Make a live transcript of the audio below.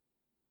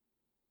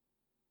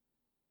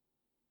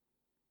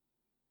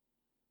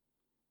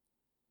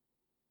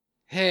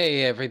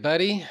Hey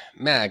everybody,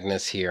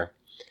 Magnus here.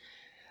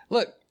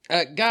 Look,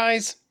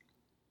 guys,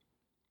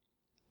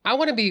 I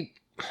want to be.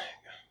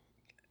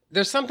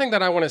 There's something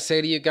that I want to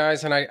say to you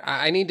guys, and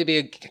I need to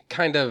be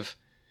kind of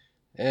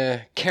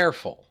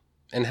careful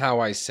in how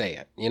I say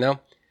it,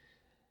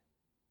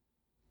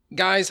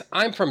 Guys,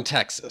 I'm from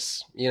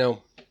Texas,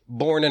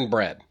 born and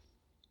bred.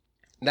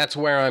 That's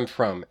where I'm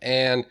from.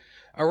 And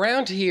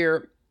around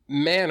here,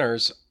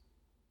 manners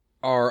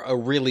are a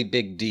really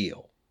big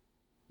deal.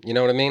 You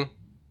know what I mean?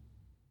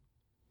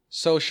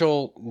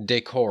 Social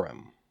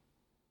decorum.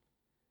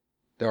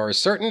 There are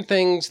certain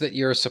things that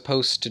you're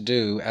supposed to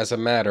do as a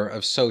matter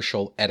of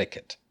social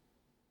etiquette.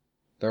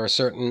 There are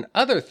certain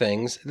other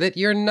things that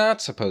you're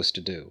not supposed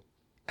to do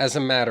as a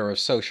matter of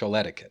social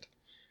etiquette,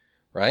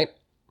 right?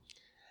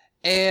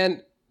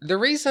 And the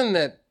reason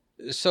that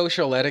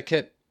social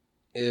etiquette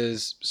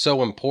is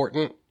so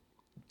important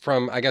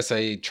from, I guess,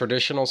 a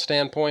traditional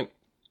standpoint,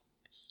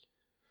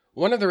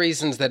 one of the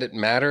reasons that it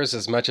matters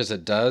as much as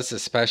it does,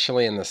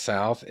 especially in the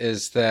South,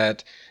 is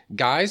that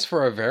guys,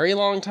 for a very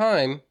long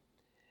time,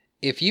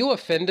 if you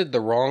offended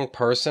the wrong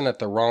person at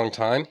the wrong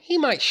time, he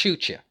might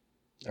shoot you.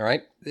 All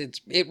right?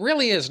 It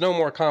really is no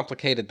more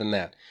complicated than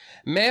that.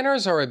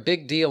 Manners are a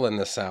big deal in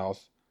the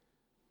South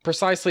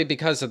precisely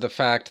because of the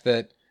fact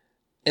that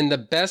in the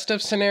best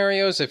of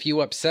scenarios, if you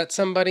upset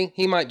somebody,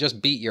 he might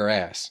just beat your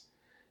ass.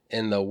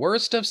 In the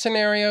worst of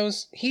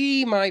scenarios,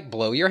 he might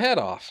blow your head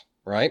off,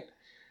 right?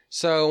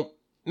 So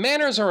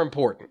manners are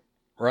important,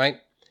 right?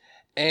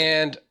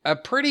 And a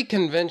pretty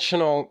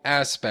conventional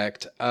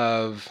aspect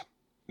of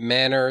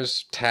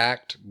manners,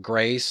 tact,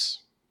 grace,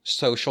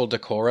 social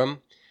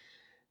decorum.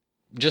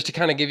 Just to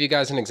kind of give you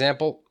guys an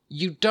example,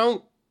 you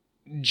don't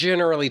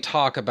generally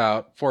talk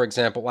about, for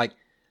example, like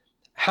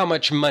how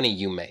much money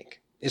you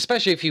make,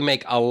 especially if you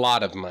make a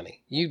lot of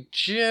money. You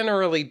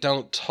generally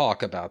don't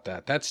talk about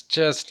that. It's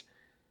just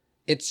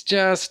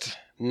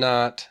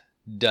not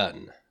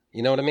done.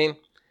 You know what I mean?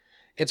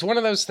 It's one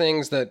of those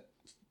things that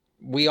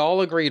we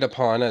all agreed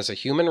upon as a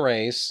human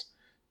race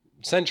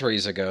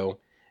centuries ago.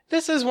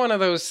 This is one of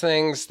those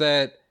things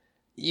that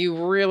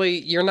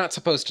you're not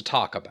supposed to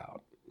talk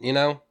about,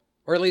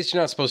 or at least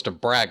you're not supposed to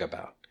brag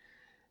about.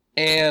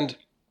 And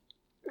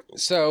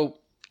so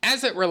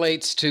as it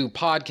relates to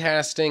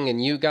podcasting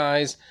and you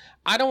guys,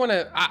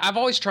 I've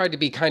always tried to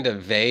be kind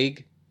of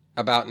vague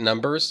about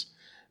numbers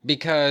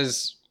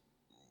because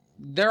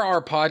there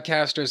are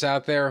podcasters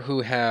out there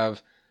who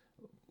have,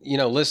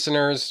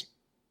 listeners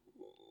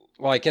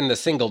like in the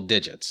single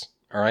digits.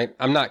 All right.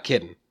 I'm not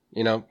kidding.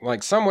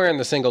 Like somewhere in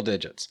the single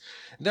digits.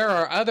 There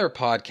are other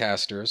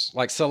podcasters,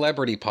 like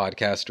celebrity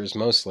podcasters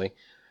mostly,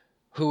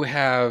 who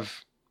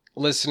have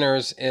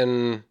listeners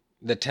in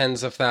the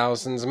tens of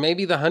thousands,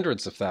 maybe the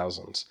hundreds of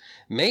thousands,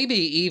 maybe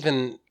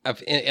even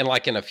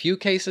in a few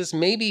cases,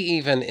 maybe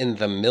even in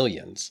the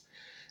millions,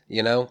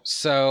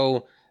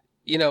 So,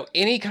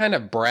 any kind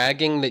of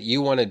bragging that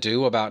you want to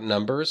do about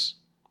numbers,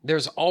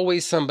 there's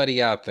always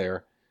somebody out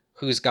there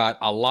who's got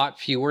a lot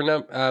fewer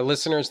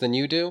listeners than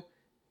you do.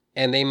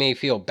 And they may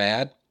feel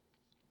bad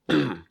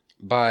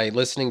by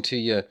listening to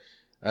you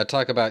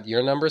talk about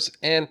your numbers.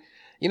 And,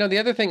 the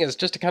other thing is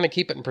just to kind of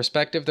keep it in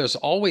perspective, there's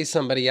always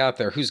somebody out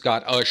there who's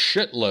got a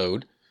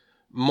shitload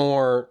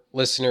more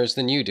listeners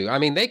than you do. I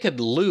mean, they could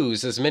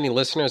lose as many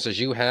listeners as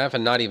you have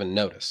and not even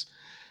notice.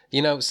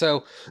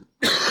 So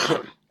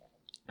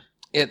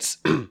it's,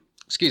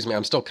 excuse me,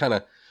 I'm still kind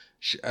of,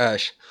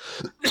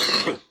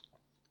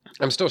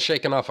 I'm still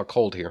shaking off a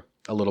cold here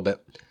a little bit.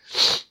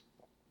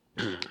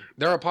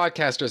 There are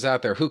podcasters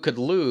out there who could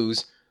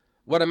lose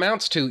what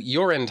amounts to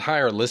your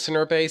entire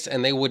listener base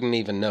and they wouldn't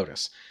even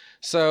notice.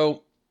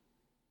 So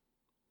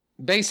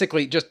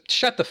basically just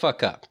shut the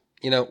fuck up,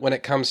 when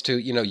it comes to,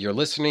 your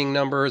listening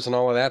numbers and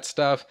all of that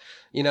stuff,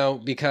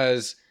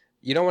 because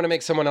you don't want to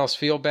make someone else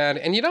feel bad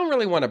and you don't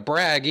really want to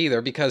brag either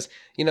because,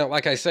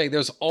 like I say,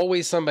 there's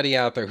always somebody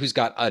out there who's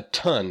got a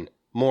ton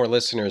more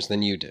listeners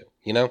than you do,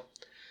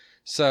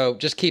 So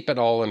just keep it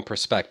all in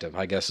perspective,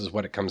 I guess is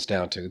what it comes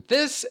down to.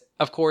 This,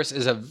 of course,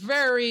 is a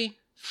very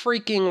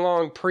freaking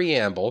long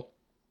preamble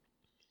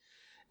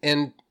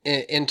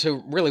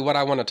into really what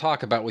I want to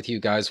talk about with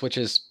you guys, which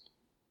is,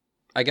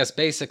 I guess,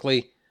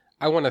 basically,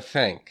 I want to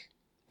thank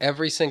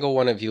every single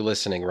one of you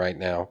listening right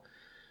now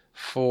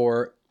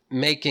for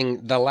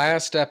making the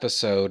last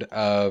episode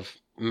of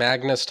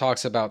Magnus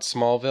Talks About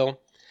Smallville.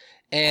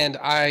 And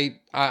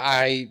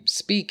I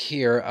speak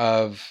here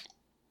of,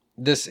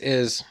 this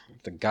is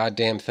the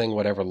goddamn thing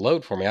would ever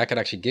load for me. I could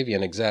actually give you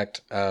an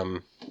exact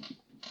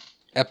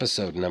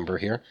episode number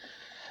here.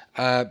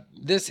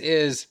 This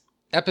is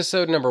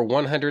episode number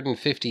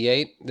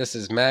 158. This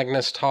is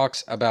Magnus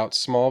Talks About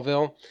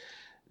Smallville.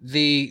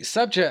 The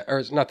subject,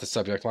 or not the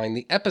subject line,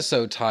 the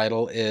episode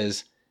title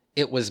is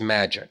It Was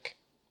Magic.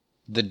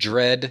 The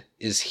Dread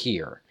is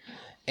Here.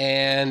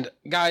 And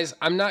guys,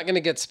 I'm not going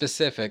to get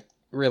specific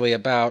really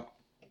about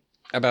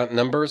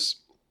numbers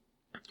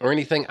or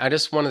anything. I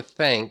just want to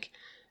thank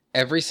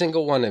every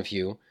single one of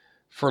you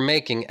for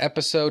making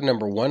episode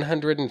number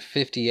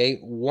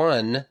 158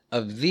 one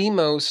of the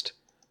most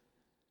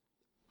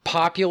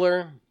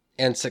popular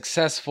and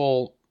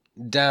successful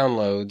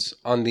downloads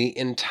on the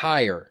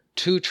entire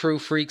Two True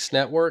Freaks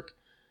network,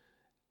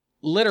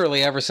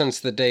 literally ever since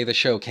the day the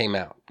show came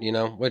out,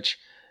 which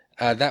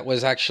that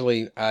was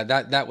actually,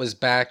 that was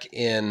back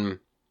in,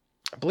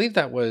 I believe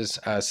that was,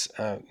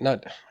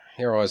 not,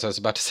 here I was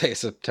about to say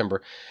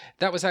September.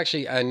 That was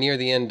actually near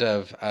the end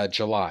of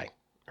July,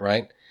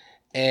 right?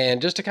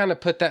 And just to kind of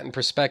put that in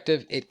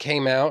perspective, it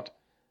came out,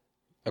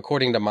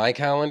 according to my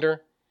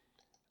calendar,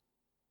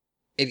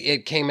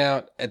 it came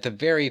out at the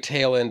very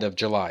tail end of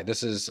July.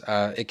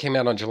 It came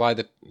out on July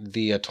the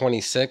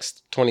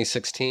 26th,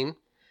 2016.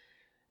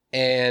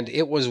 And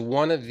it was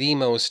one of the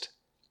most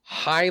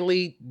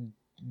highly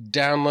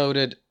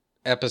downloaded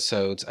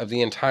episodes of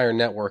the entire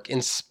network,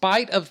 in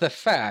spite of the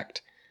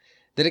fact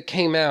that it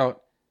came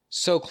out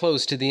so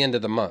close to the end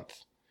of the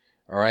month.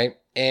 All right.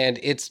 And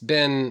it's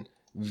been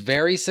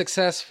very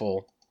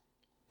successful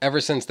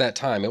ever since that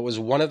time. It was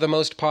one of the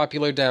most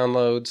popular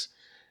downloads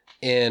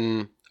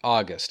in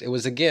August. It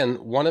was, again,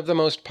 one of the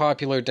most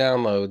popular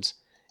downloads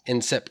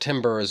in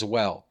September as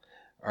well.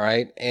 All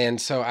right. And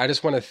so I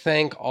just want to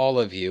thank all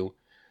of you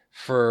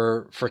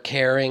for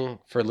caring,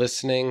 for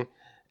listening,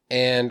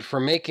 and for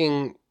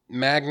making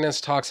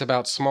Magnus Talks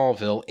About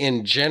Smallville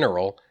in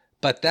general,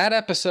 but that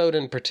episode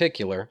in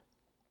particular,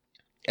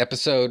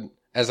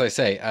 as I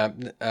say,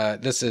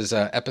 this is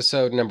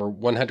episode number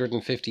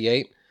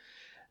 158.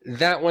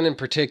 That one in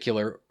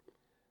particular,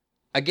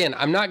 again,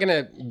 I'm not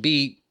going to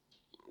be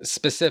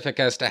specific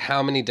as to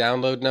how many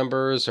download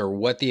numbers or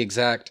what the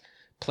exact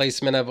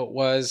placement of it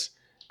was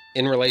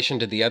in relation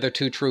to the other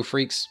Two True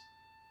Freaks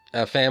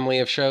family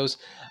of shows,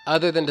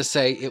 other than to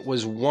say it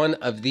was one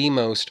of the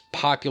most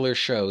popular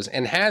shows,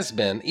 and has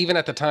been, even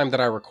at the time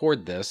that I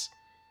record this,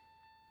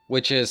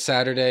 which is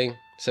Saturday,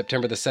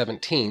 September the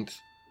 17th.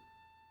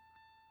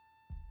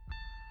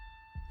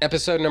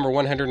 Episode number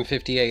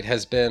 158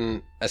 has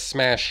been a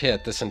smash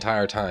hit this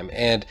entire time.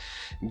 And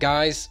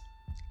guys,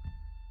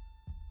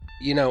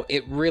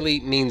 it really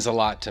means a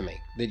lot to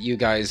me that you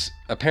guys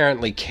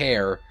apparently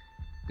care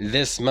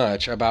this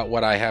much about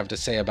what I have to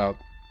say about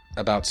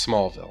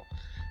Smallville.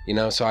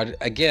 So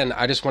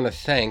I just want to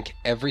thank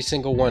every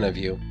single one of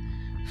you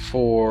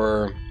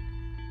for,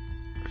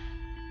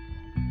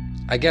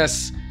 I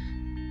guess,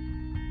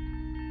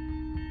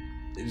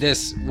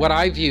 what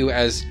I view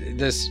as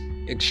this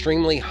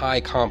extremely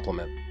high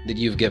compliment that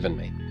you've given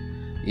me,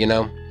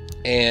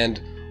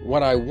 and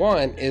what I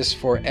want is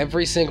for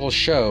every single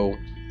show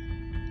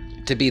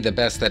to be the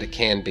best that it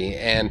can be,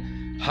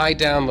 and high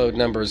download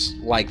numbers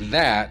like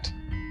that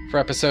for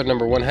episode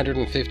number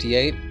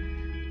 158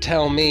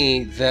 tell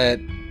me that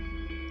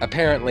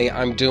apparently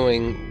I'm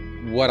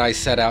doing what I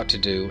set out to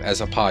do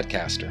as a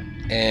podcaster.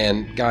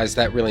 And guys,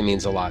 that really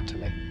means a lot to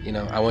me.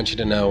 I want you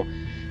to know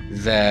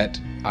that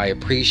I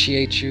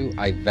appreciate you,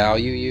 I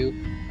value you,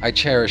 I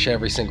cherish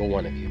every single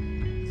one of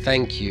you.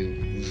 Thank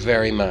you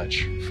very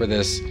much for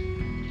this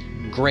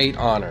great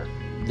honor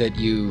that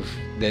you've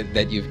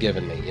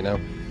given me.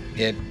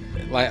 It,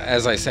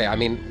 as I say,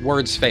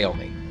 words fail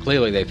me.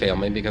 Clearly they fail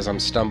me because I'm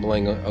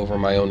stumbling over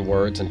my own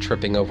words and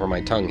tripping over my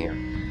tongue here.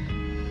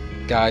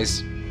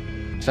 Guys,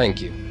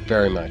 thank you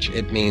very much.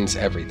 It means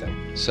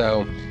everything.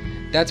 So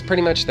that's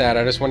pretty much that.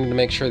 I just wanted to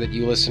make sure that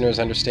you listeners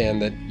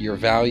understand that you're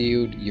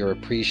valued, you're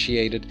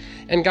appreciated.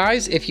 And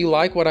guys, if you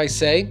like what I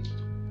say,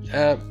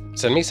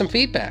 send me some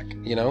feedback,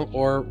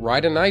 or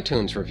write an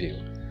iTunes review.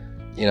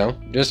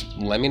 Just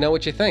let me know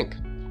what you think.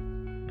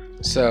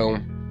 So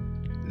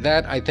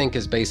that, I think,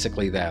 is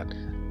basically that.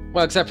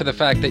 Well, except for the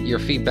fact that your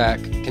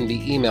feedback can be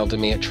emailed to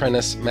me at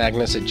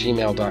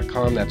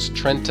trentusmagnus@gmail.com. That's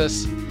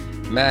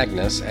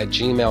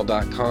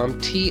trentusmagnus@gmail.com.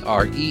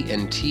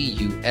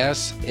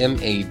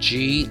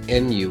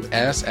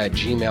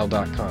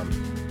 TRENTUSMAGNUS@gmail.com.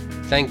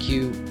 Thank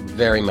you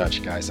very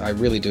much, guys. I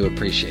really do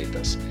appreciate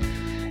this.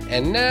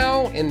 And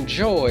now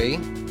enjoy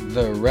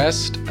the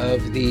rest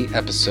of the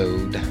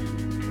episode.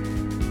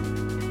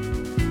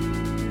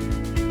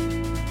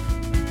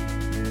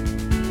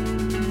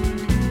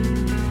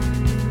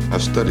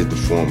 I've studied the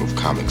form of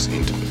comics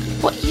intimately.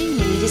 What you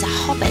need is a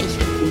hobby.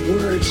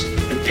 Words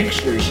and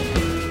pictures,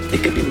 they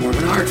could be more of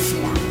an art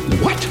form.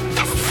 What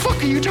the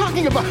fuck are you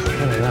talking about? I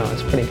don't know,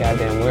 it's pretty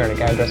goddamn weird. A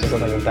guy dresses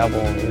up like a devil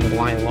and he's a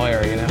blind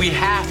lawyer, We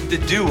have to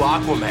do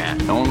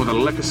Aquaman. No one with a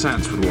lick of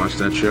sense would watch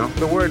that show.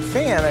 The word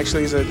fan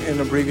actually is an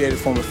abbreviated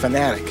form of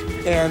fanatic.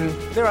 And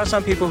there are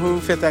some people who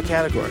fit that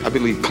category. I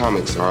believe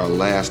comics are a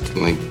last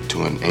link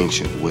to an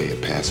ancient way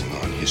of passing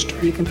on history.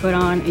 You can put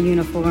on a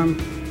uniform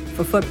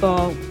for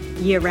football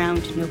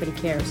year-round, nobody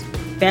cares.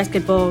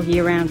 Basketball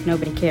year-round,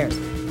 nobody cares.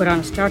 Put on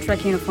a Star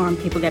Trek uniform,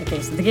 people get a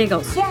case of the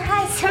giggles. Yeah,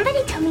 hi,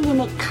 somebody told me you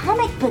make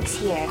comic books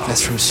here.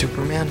 That's from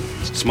Superman?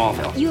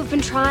 Smallville. You have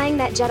been trying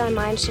that Jedi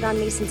mind shit on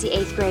me since the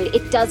 8th grade.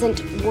 It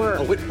doesn't work.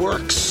 Oh, it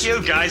works.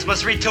 You guys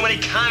must read too many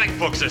comic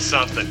books or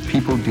something.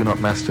 People do not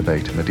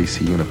masturbate in the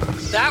DC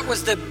universe. That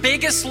was the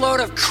biggest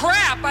load of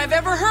crap I've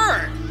ever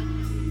heard.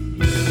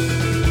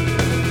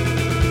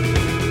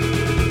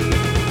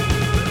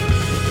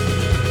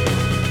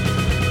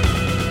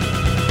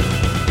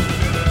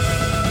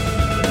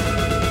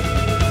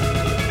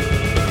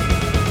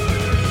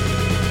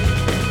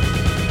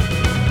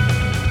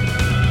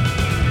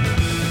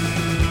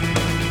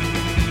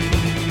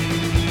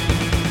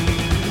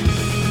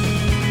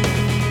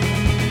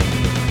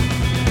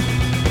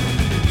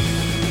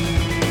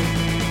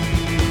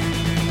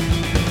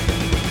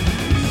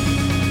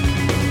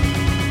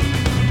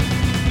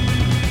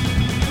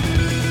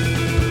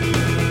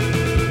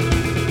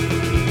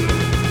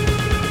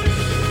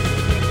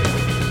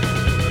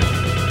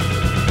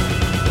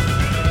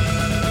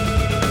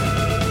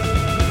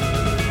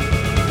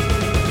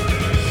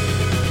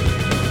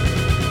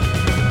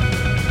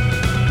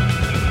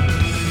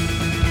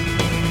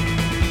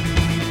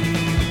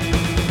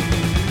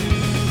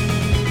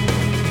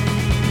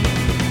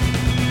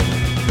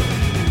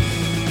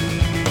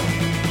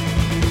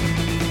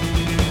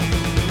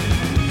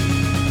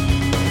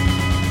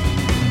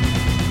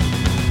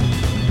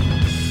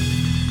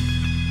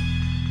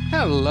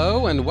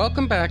 Hello, and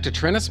welcome back to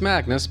Trennis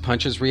Magnus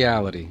Punches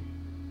Reality,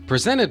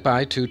 presented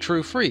by Two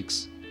True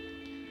Freaks.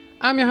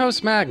 I'm your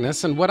host,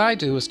 Magnus, and what I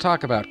do is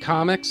talk about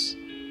comics,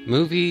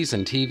 movies,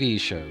 and TV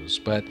shows,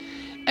 but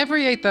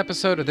every 8th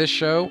episode of this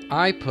show,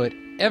 I put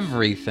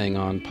everything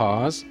on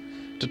pause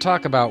to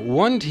talk about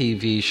one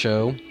TV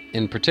show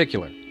in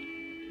particular.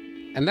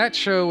 And that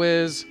show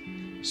is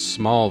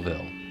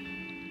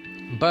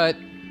Smallville. But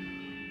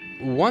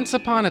once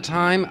upon a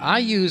time, I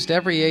used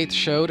every 8th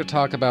show to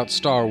talk about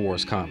Star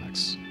Wars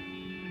comics.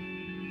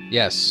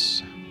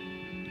 Yes,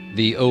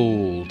 the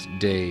old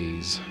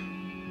days.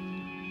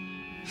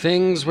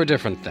 Things were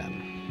different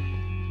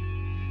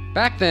then.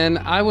 Back then,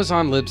 I was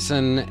on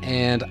Libsyn,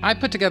 and I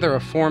put together a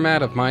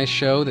format of my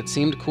show that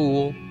seemed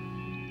cool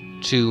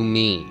to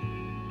me.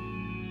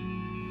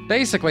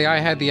 Basically, I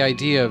had the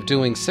idea of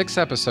doing 6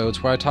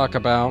 episodes where I talk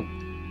about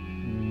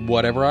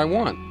whatever I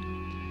want.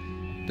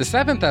 The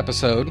 7th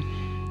episode,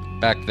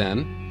 back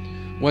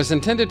then, was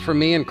intended for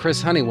me and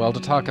Chris Honeywell to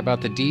talk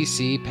about the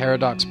DC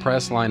Paradox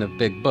Press line of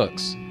big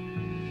books.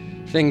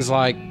 Things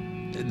like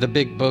the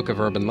Big Book of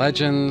Urban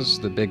Legends,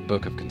 the Big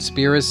Book of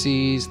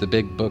Conspiracies, the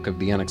Big Book of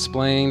the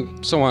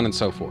Unexplained, so on and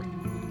so forth.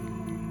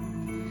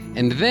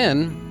 And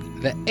then,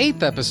 the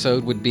 8th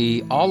episode would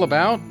be all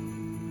about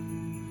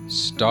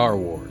Star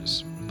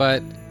Wars.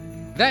 But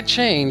that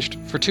changed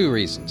for 2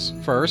 reasons.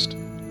 First,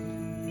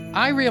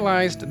 I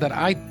realized that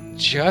I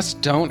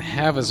just don't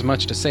have as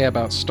much to say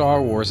about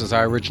Star Wars as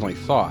I originally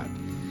thought.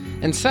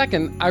 And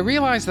second, I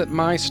realized that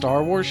my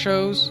Star Wars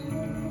shows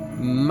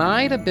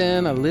might have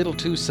been a little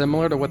too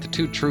similar to what the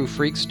Two True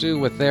Freaks do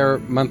with their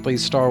monthly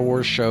Star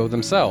Wars show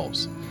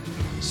themselves.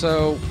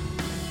 So,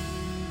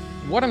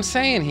 what I'm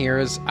saying here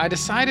is I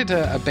decided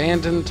to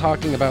abandon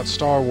talking about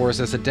Star Wars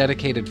as a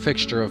dedicated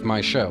fixture of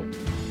my show.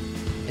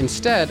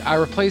 Instead, I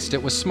replaced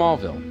it with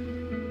Smallville.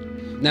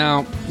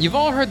 Now, you've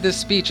all heard this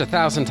speech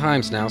 1,000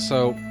 times now,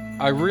 so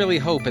I really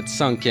hope it's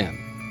sunk in.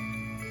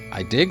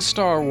 I dig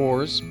Star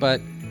Wars,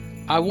 but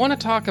I want to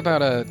talk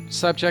about a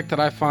subject that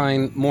I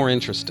find more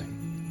interesting.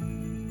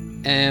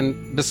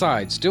 And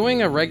besides,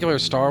 doing a regular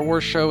Star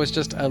Wars show is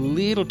just a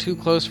little too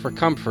close for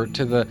comfort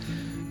to the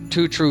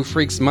Two True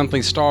Freaks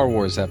monthly Star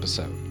Wars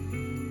episode.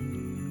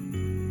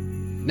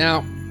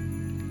 Now,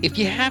 if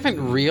you haven't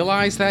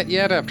realized that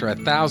yet after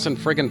 1,000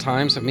 friggin'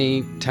 times of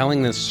me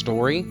telling this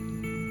story,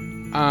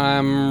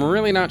 I'm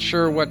really not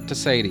sure what to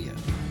say to you.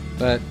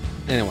 But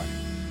anyway,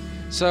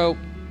 so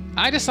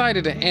I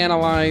decided to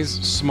analyze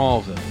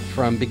Smallville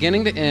from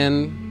beginning to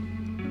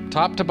end,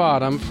 top to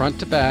bottom, front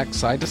to back,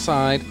 side to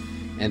side,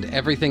 and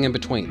everything in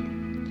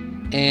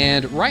between.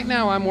 And right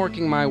now I'm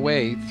working my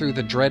way through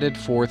the dreaded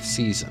 4th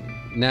season.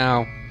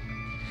 Now,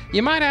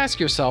 you might ask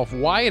yourself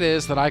why it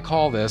is that I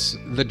call this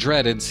the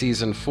dreaded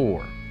Season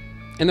 4.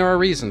 And there are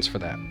reasons for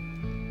that.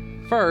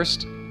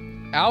 First,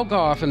 Al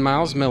Gough and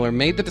Miles Miller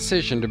made the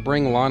decision to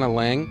bring Lana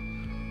Lang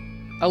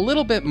a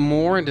little bit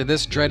more into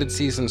this dreaded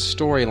season's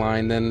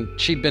storyline than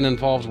she'd been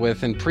involved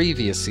with in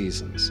previous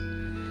seasons.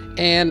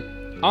 And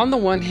on the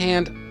one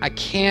hand, I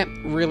can't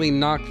really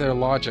knock their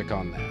logic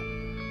on that.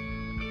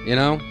 You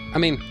know? I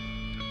mean,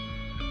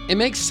 it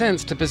makes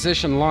sense to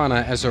position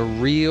Lana as a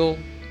real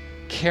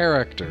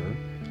character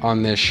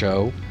on this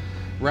show,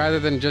 rather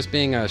than just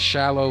being a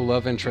shallow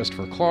love interest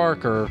for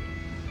Clark, or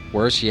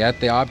worse yet,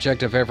 the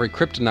object of every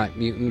Kryptonite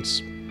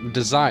mutant's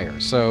desire.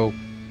 So,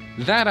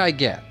 that I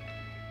get.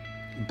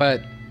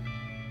 But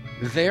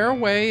their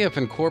way of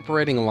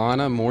incorporating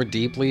Lana more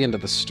deeply into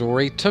the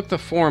story took the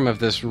form of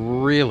this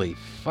really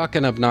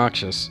fucking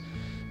obnoxious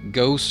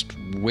ghost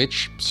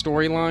witch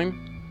storyline,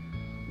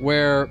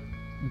 where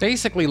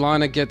basically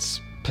Lana gets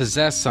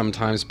possessed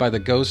sometimes by the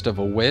ghost of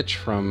a witch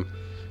from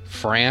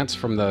France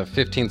from the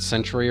 15th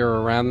century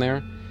or around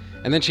there,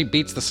 and then she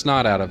beats the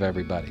snot out of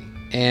everybody.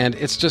 And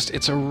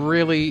it's a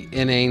really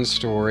inane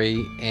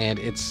story, and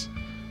it's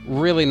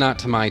really not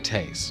to my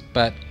taste.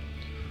 But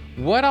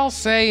what I'll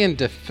say in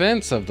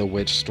defense of the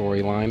witch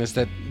storyline is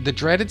that the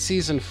dreaded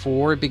Season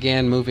 4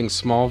 began moving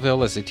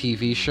Smallville as a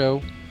TV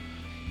show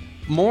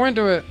more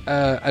into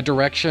a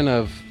direction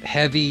of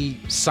heavy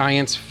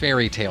science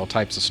fairy tale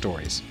types of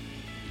stories.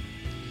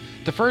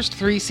 The first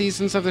 3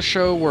 seasons of the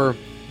show were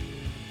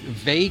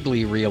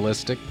vaguely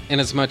realistic,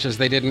 in as much as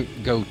they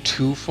didn't go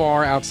too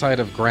far outside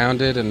of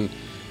grounded and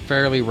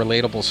fairly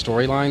relatable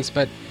storylines,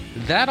 but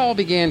that all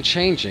began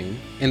changing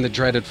in the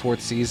dreaded 4th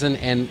season,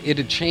 and it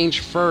had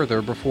changed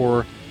further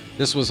before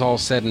this was all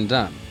said and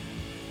done.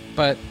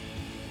 But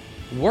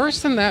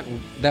worse than that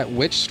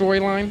witch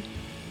storyline,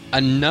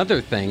 another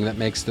thing that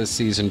makes this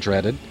season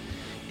dreaded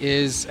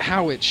is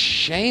how it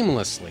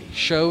shamelessly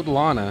showed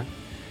Lana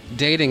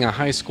dating a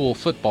high school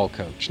football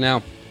coach.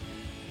 Now,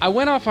 I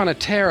went off on a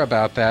tear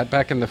about that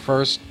back in the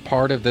first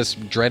part of this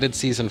dreaded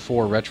Season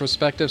 4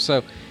 retrospective,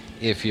 so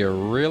if you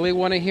really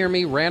want to hear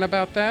me rant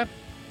about that,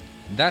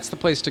 that's the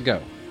place to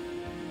go.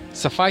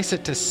 Suffice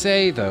it to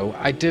say, though,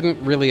 I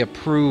didn't really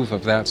approve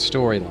of that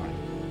storyline.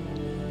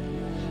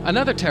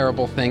 Another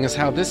terrible thing is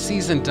how this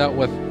season dealt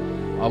with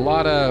a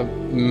lot of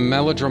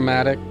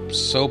melodramatic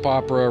soap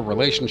opera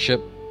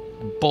relationship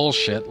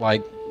bullshit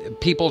like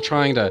people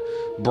trying to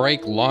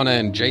break Lana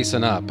and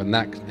Jason up and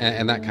that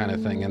kind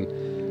of thing.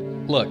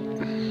 And look,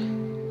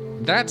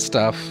 that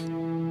stuff,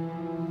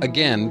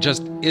 again,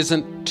 just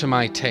isn't to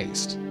my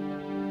taste.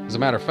 As a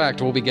matter of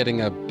fact, we'll be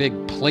getting a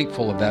big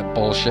plateful of that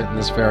bullshit in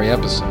this very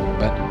episode.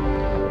 But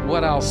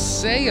what I'll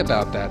say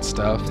about that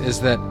stuff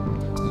is that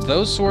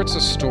those sorts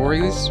of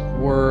stories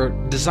were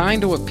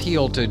designed to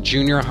appeal to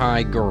junior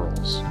high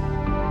girls.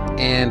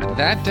 And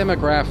that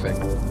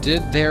demographic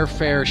did their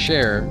fair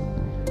share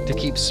to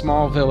keep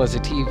Smallville as a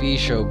TV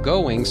show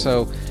going,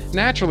 so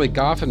naturally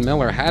Goff and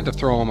Miller had to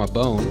throw them a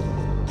bone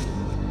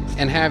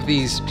and have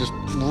these just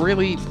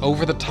really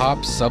over-the-top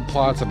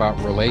subplots about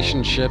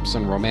relationships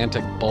and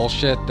romantic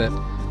bullshit that,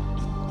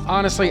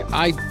 honestly,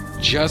 I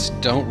just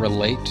don't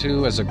relate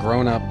to as a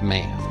grown-up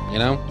man, you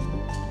know?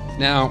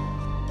 Now,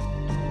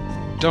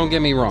 don't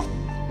get me wrong.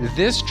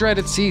 This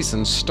dreaded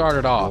season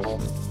started off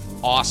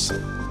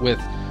awesome with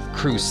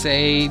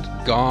Crusade,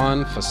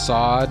 Gone,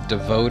 Facade,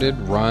 Devoted,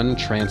 Run,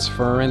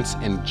 Transference,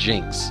 and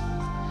Jinx.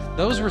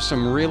 Those were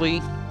some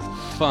really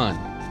fun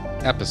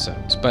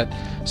episodes, but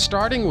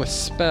starting with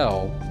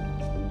Spell,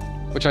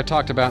 which I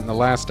talked about in the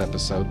last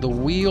episode, the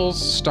wheels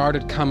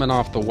started coming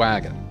off the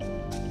wagon.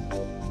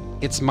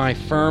 It's my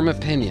firm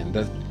opinion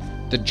that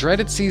the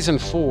dreaded Season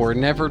 4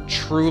 never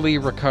truly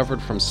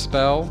recovered from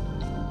Spell,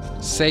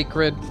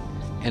 Sacred,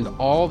 and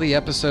all the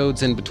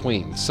episodes in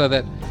between, so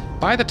that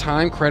by the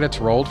time credits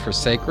rolled for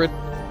Sacred,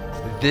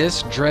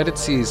 this dreaded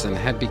season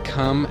had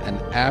become an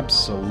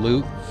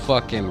absolute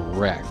fucking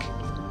wreck.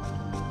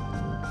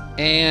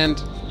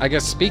 And I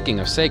guess speaking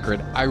of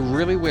Sacred, I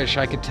really wish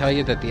I could tell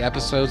you that the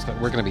episodes that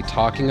we're going to be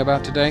talking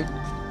about today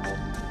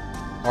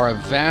are a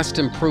vast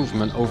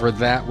improvement over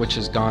that which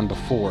has gone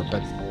before,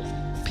 but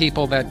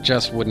people, that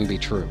just wouldn't be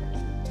true.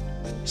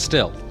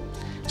 Still,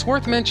 it's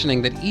worth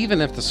mentioning that even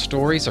if the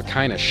stories are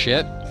kind of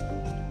shit,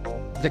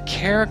 the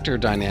character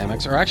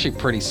dynamics are actually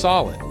pretty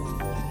solid.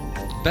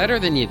 Better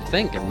than you'd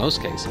think in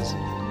most cases.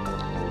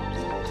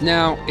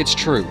 Now, it's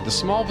true, the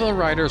Smallville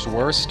writers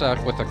were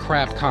stuck with a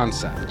crap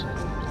concept.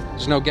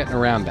 There's no getting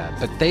around that,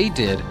 but they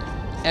did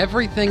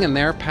everything in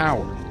their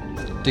power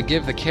to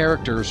give the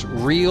characters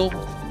real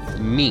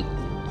meat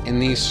in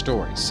these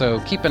stories, so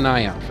keep an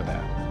eye out for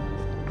that.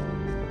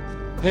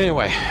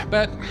 Anyway,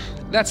 but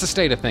that's the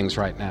state of things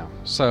right now.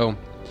 So,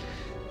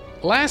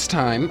 last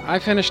time I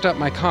finished up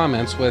my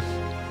comments with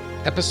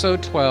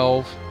Episode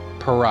 12,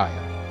 Pariah.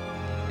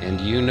 And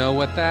you know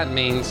what that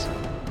means.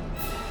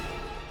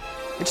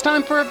 It's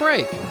time for a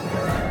break.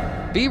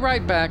 Be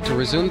right back to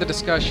resume the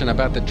discussion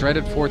about the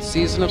dreaded 4th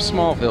season of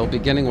Smallville,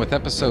 beginning with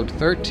Episode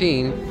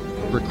 13,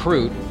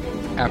 Recruit,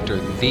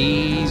 after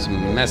these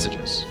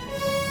messages.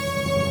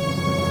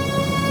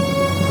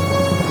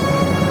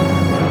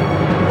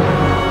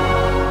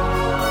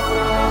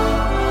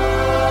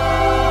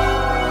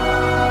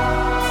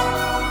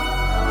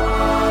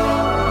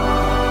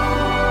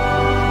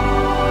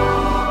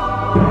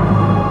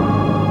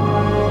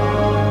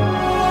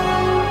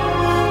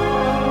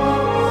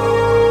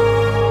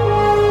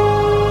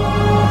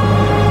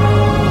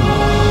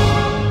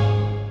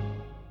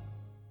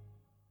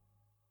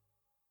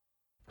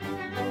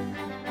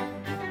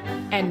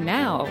 And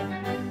now,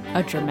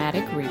 a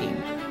dramatic reading.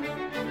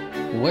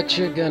 What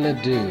you gonna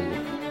do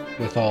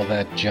with all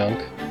that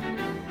junk?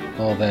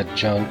 All that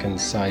junk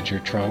inside your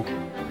trunk?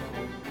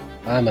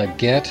 I'ma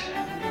get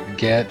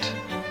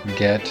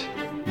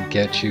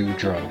you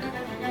drunk.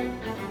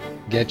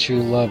 Get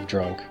you love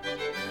drunk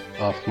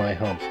off my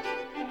hump.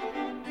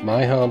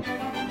 My hump,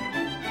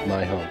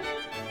 my hump.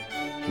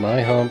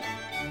 My hump,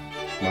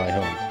 my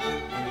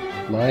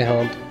hump. My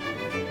hump,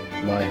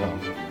 my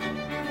hump.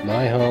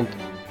 My hump,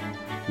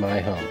 my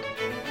hump.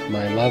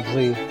 My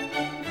lovely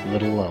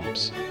little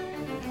lumps.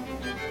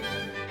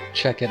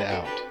 Check it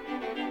out.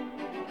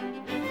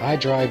 I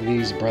drive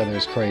these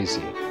brothers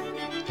crazy.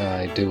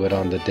 I do it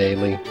on the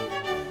daily.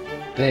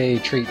 They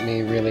treat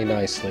me really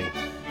nicely.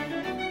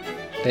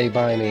 They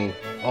buy me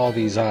all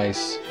these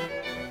ice,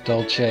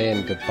 Dolce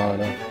and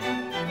Gabbana,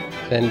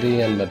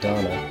 Fendi and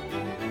Madonna.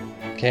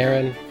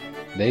 Karen,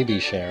 baby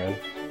Sharon,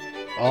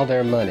 all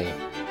their money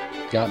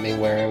got me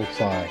wearing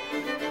fly.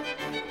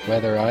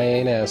 Whether I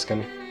ain't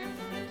asking.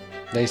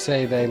 They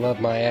say they love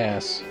my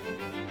ass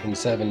in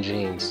 7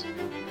 jeans.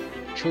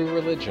 True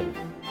religion.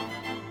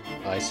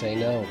 I say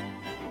no,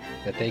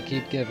 but they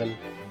keep giving,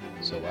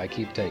 so I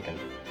keep taking.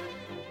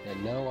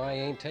 And no, I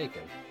ain't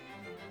taking.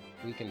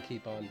 We can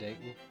keep on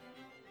dating.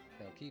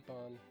 Now keep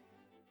on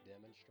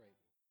demonstrating.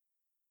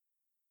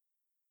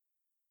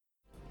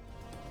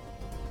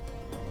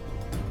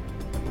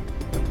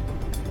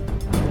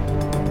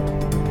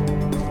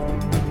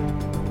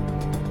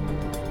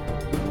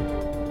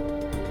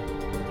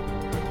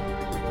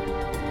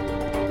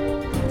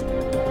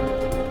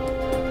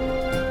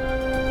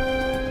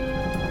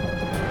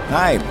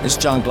 Hi, it's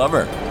John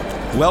Glover.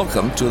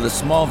 Welcome to the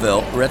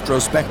Smallville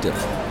Retrospective.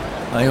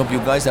 I hope you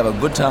guys have a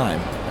good time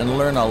and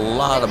learn a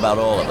lot about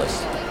all of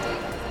us.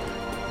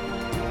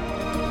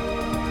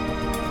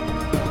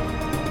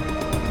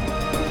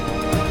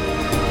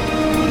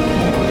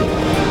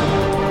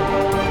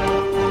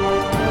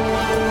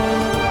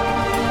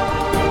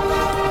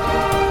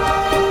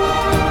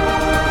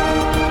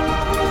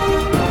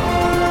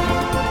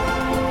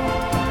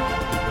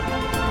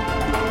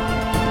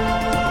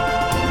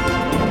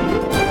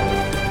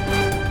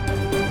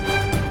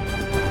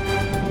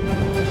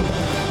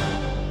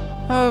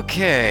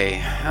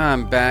 Okay,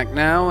 I'm back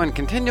now and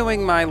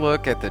continuing my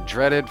look at the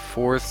dreaded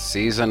 4th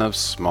season of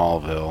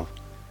Smallville.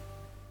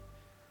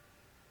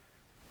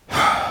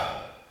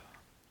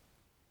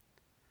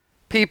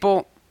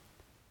 People,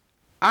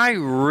 I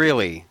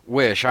really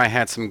wish I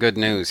had some good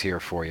news here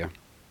for you.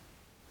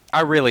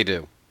 I really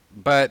do.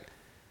 But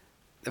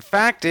the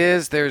fact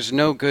is, there's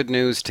no good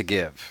news to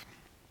give.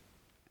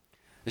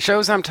 The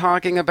shows I'm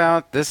talking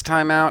about this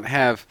time out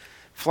have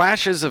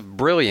flashes of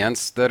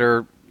brilliance that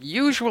are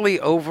usually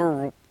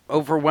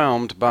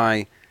overwhelmed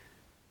by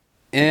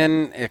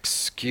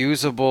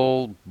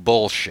inexcusable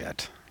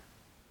bullshit.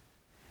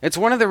 It's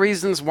one of the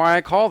reasons why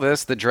I call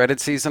this the dreaded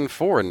season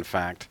 4, in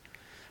fact.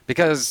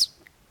 Because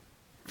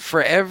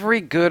for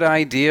every good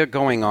idea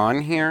going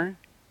on here,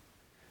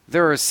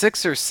 there are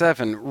 6 or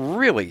 7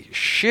 really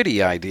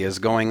shitty ideas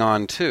going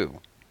on too.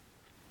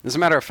 As a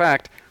matter of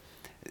fact,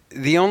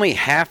 the only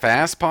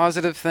half-ass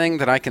positive thing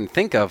that I can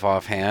think of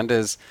offhand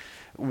is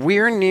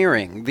we're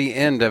nearing the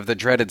end of the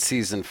dreaded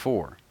season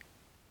 4.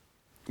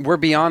 We're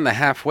beyond the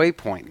halfway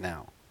point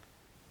now.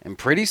 And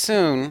pretty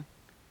soon,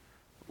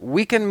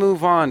 we can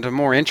move on to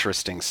more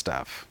interesting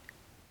stuff.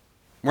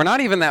 We're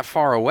not even that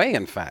far away,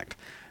 in fact.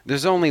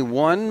 There's only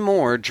one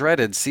more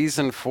dreaded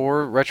Season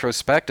 4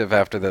 retrospective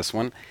after this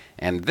one,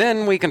 and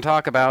then we can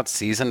talk about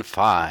Season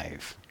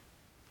 5.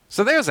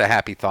 So there's a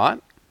happy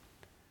thought.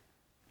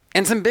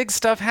 And some big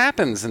stuff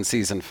happens in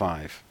Season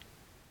 5.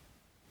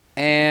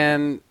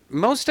 And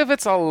most of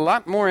it's a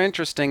lot more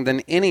interesting than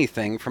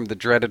anything from the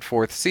dreaded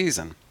 4th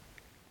season.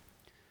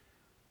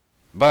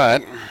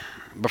 But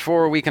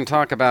before we can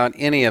talk about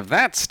any of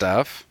that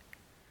stuff,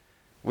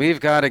 we've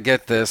got to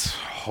get this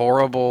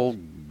horrible,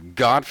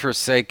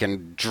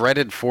 godforsaken,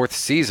 dreaded 4th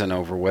season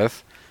over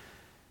with.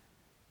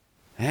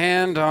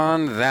 And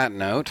on that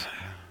note,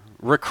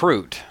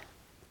 Recruit.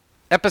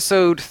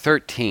 Episode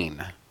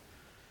 13.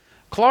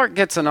 Clark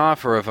gets an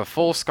offer of a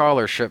full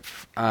scholarship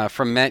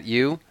from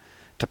MetU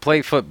to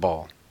play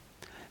football.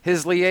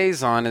 His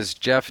liaison is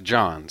Jeff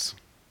Johns.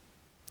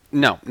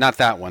 No, not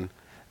that one.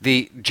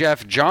 The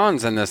Jeff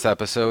Johns in this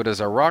episode is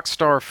a rock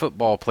star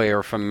football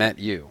player from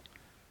MetU.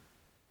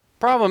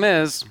 Problem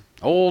is,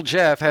 old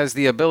Jeff has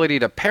the ability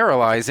to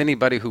paralyze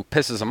anybody who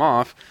pisses him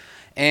off,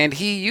 and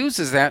he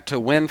uses that to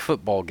win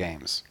football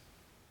games.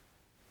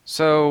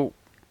 So,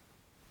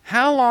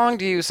 how long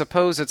do you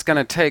suppose it's going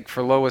to take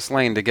for Lois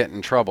Lane to get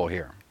in trouble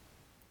here?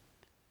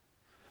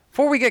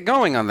 Before we get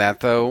going on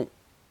that, though,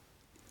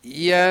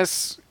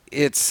 yes,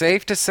 it's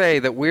safe to say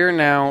that we're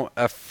now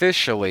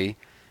officially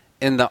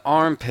in the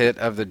armpit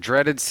of the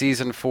dreaded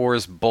Season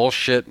 4's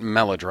bullshit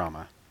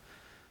melodrama.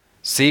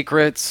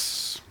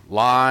 Secrets,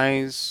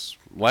 lies,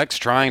 Lex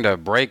trying to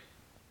break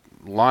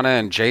Lana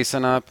and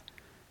Jason up,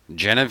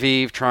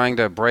 Genevieve trying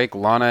to break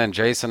Lana and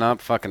Jason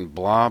up, fucking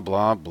blah,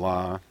 blah,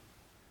 blah.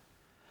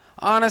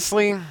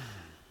 Honestly,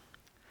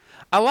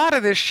 a lot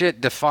of this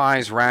shit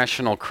defies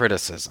rational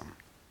criticism.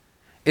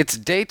 It's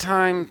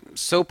daytime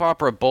soap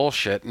opera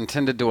bullshit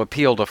intended to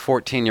appeal to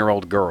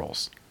 14-year-old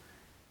girls.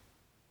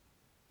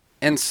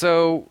 And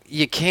so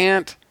you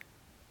can't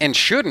and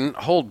shouldn't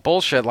hold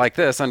bullshit like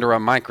this under a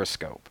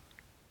microscope.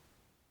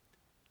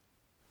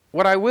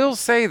 What I will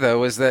say,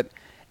 though, is that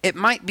it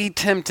might be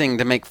tempting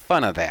to make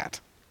fun of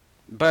that.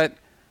 But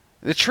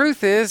the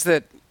truth is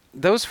that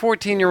those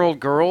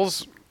 14-year-old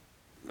girls,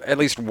 at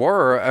least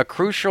were, a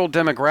crucial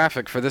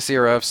demographic for this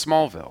era of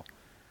Smallville.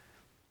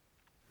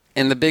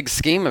 In the big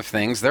scheme of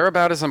things, they're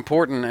about as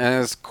important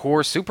as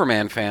core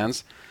Superman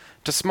fans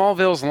to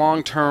Smallville's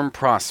long-term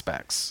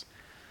prospects.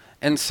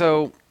 And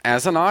so,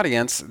 as an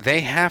audience,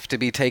 they have to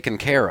be taken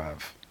care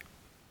of.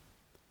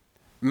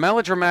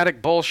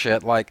 Melodramatic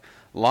bullshit like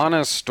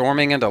Lana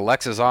storming into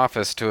Lex's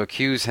office to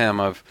accuse him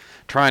of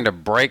trying to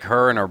break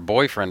her and her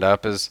boyfriend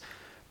up is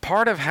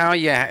part of how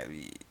you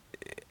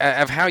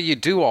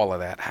do all of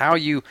that, how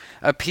you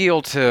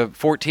appeal to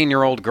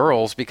 14-year-old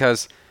girls,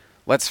 because,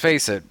 let's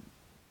face it,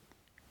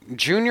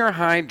 junior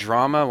high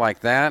drama like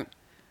that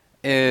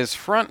is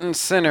front and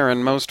center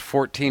in most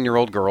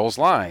 14-year-old girls'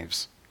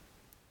 lives.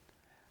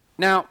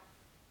 Now,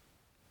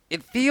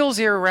 it feels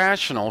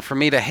irrational for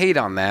me to hate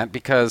on that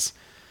because,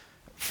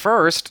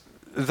 first,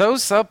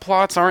 those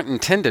subplots aren't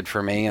intended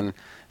for me, and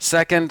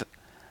second,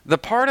 the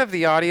part of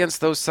the audience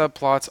those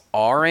subplots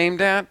are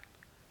aimed at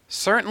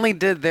certainly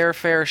did their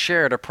fair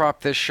share to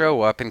prop this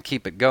show up and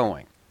keep it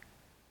going.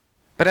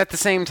 But at the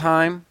same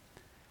time,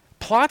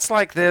 plots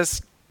like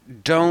this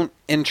don't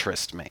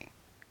interest me.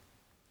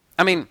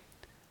 I mean,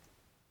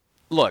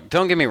 look,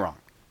 don't get me wrong.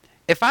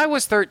 If I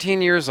was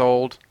 13 years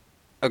old,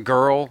 a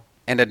girl,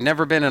 and had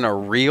never been in a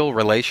real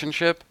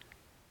relationship,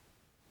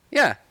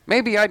 yeah,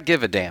 maybe I'd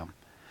give a damn.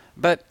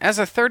 But as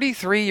a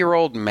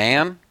 33-year-old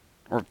man,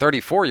 or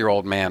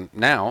 34-year-old man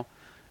now,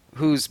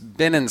 who's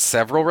been in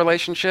several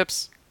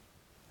relationships,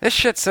 this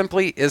shit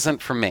simply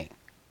isn't for me.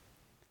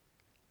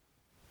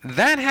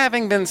 That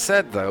having been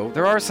said, though,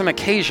 there are some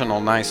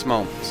occasional nice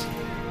moments.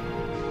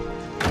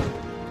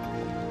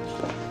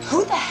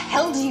 Who the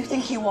hell do you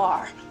think you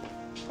are?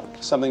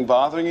 Something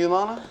bothering you,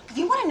 Lana? If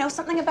you want to know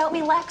something about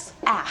me, Lex,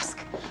 ask.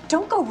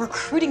 Don't go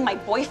recruiting my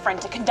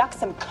boyfriend to conduct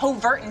some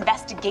covert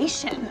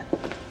investigation.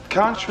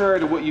 Contrary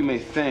to what you may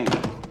think,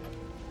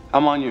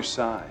 I'm on your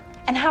side.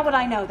 And how would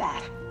I know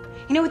that?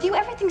 You know, with you,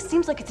 everything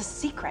seems like it's a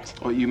secret.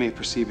 What you may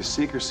perceive as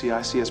secrecy,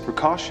 I see as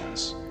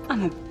precautions.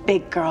 I'm a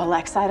big girl,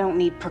 Lex. I don't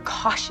need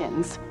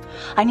precautions.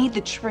 I need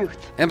the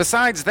truth. And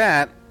besides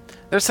that,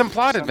 there's some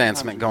plot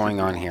advancement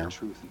going on here.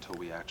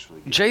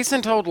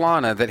 Jason told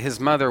Lana that his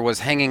mother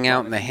was hanging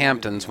out in the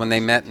Hamptons when they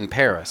met in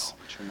Paris.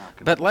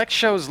 But Lex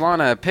shows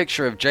Lana a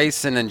picture of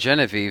Jason and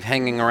Genevieve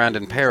hanging around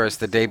in Paris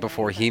the day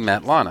before he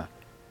met Lana.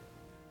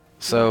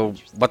 So,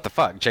 what the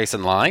fuck?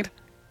 Jason lied?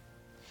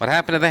 What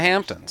happened to the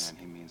Hamptons?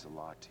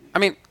 I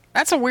mean,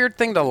 that's a weird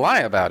thing to lie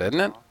about, isn't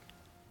it?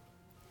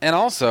 And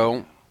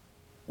also,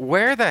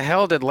 where the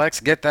hell did Lex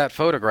get that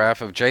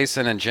photograph of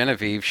Jason and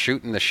Genevieve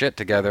shooting the shit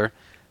together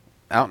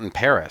out in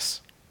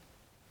Paris?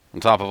 On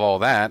top of all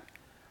that,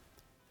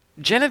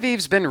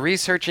 Genevieve's been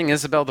researching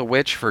Isabel the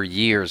Witch for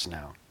years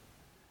now.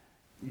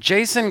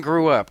 Jason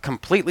grew up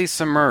completely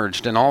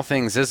submerged in all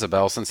things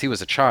Isabel since he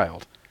was a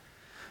child.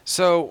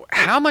 So,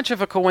 how much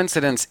of a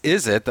coincidence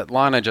is it that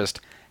Lana just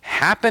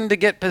happened to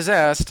get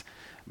possessed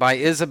by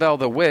Isabel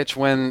the Witch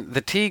when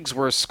the Teagues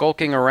were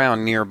skulking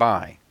around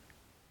nearby?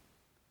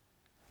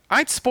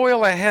 I'd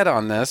spoil ahead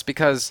on this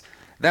because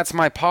that's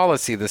my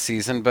policy this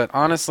season, but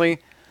honestly,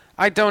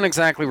 I don't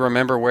exactly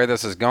remember where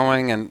this is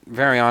going, and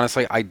very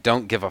honestly, I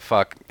don't give a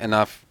fuck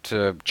enough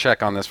to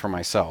check on this for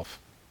myself.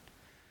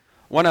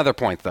 One other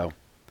point, though.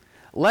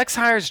 Lex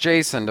hires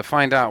Jason to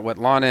find out what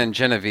Lana and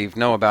Genevieve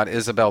know about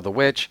Isabel the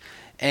Witch,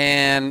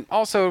 and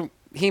also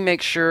he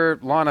makes sure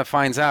Lana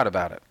finds out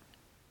about it.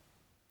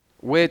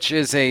 Which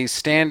is a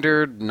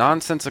standard,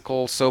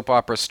 nonsensical soap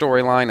opera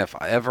storyline if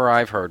ever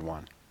I've heard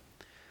one.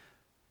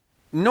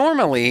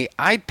 Normally,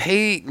 I'd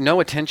pay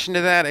no attention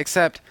to that,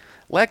 except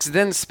Lex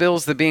then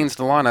spills the beans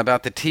to Lana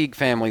about the Teague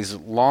family's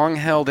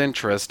long-held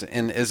interest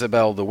in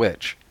Isabel the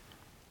Witch.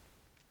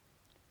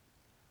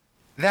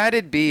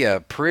 That'd be a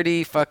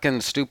pretty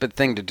fucking stupid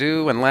thing to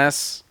do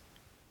unless...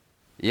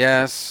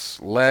 Yes,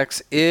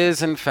 Lex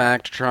is in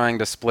fact trying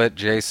to split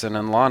Jason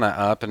and Lana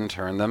up and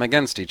turn them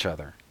against each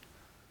other.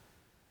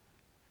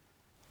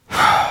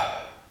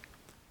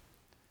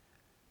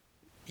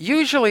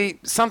 Usually,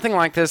 something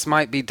like this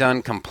might be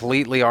done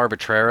completely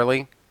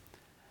arbitrarily,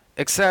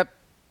 except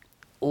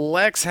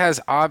Lex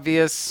has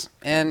obvious,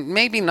 and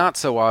maybe not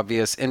so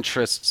obvious,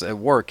 interests at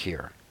work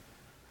here.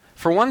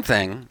 For one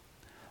thing,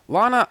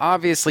 Lana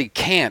obviously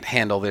can't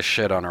handle this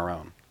shit on her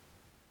own.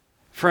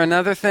 For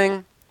another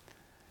thing,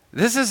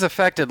 this has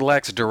affected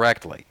Lex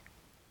directly.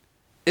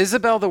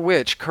 Isabel the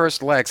Witch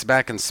cursed Lex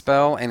back in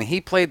Spell, and he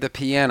played the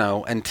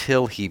piano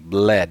until he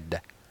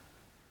bled.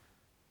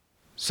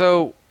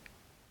 So,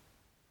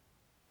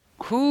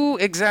 who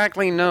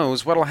exactly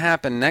knows what'll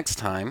happen next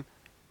time?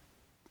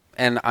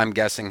 And I'm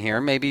guessing here,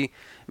 maybe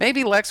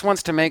Lex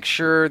wants to make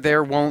sure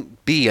there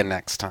won't be a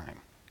next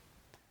time.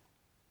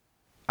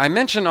 I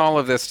mention all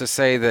of this to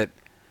say that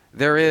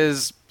there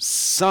is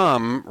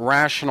some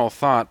rational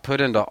thought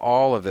put into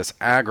all of this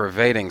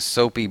aggravating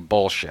soapy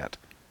bullshit.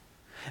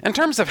 In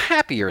terms of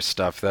happier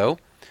stuff, though,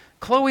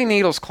 Chloe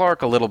needles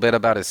Clark a little bit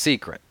about his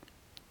secret.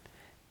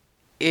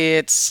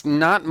 It's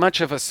not much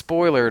of a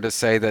spoiler to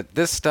say that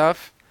this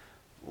stuff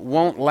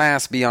won't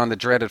last beyond the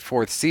dreaded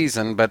 4th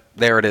season, but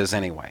there it is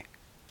anyway.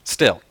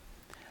 Still,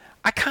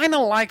 I kind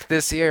of like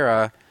this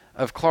era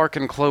of Clark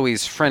and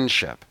Chloe's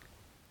friendship.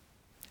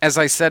 As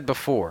I said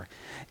before,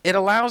 it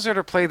allows her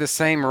to play the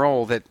same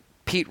role that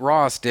Pete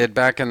Ross did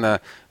back in the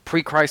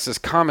pre-crisis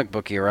comic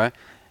book era,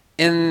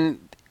 in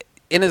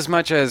as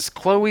much as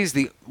Chloe's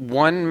the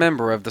one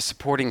member of the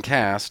supporting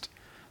cast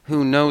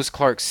who knows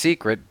Clark's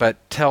secret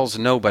but tells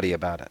nobody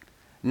about it.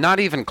 Not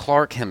even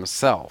Clark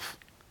himself.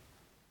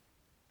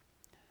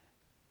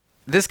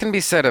 This can be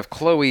said of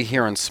Chloe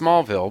here in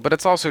Smallville, but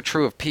it's also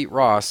true of Pete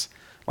Ross,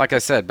 like I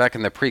said, back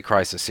in the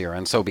pre-crisis era.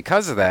 And so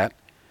because of that,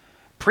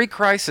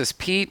 pre-crisis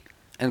Pete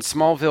and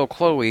Smallville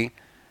Chloe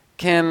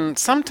can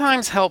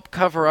sometimes help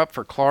cover up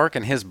for Clark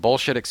and his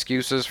bullshit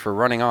excuses for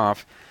running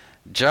off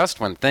just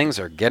when things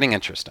are getting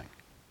interesting.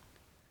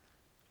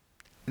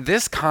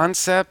 This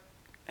concept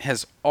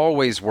has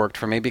always worked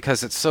for me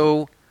because it's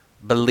so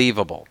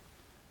believable.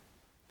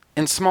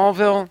 In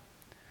Smallville,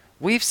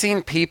 we've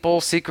seen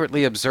people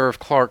secretly observe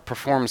Clark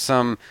perform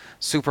some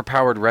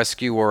superpowered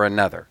rescue or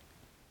another.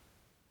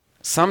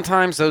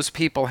 Sometimes those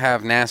people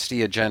have nasty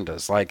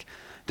agendas, like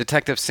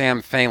Detective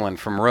Sam Phelan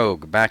from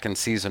Rogue back in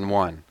Season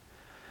 1.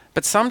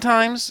 But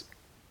sometimes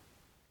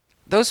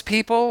those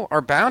people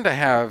are bound to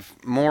have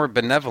more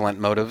benevolent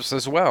motives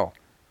as well.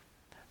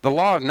 The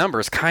law of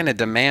numbers kind of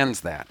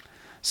demands that.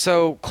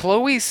 So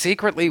Chloe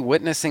secretly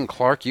witnessing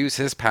Clark use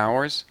his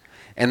powers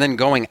and then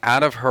going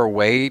out of her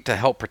way to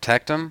help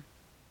protect him,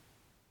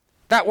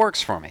 that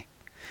works for me.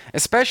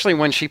 Especially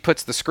when she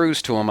puts the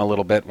screws to him a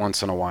little bit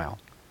once in a while.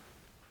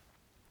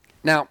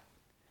 Now,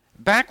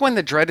 back when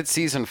the dreaded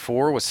Season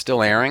 4 was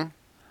still airing,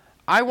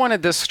 I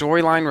wanted this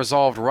storyline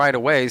resolved right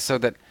away so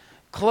that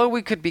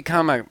Chloe could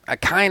become a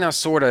kind of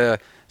sort of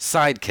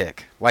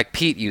sidekick, like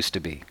Pete used to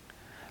be.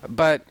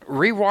 But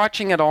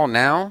rewatching it all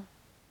now,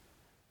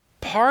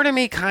 part of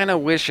me kind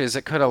of wishes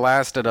it could have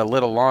lasted a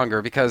little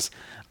longer because,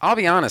 I'll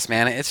be honest,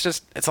 man, it's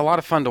a lot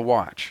of fun to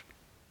watch.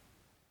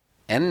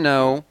 And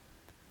no,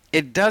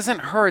 it doesn't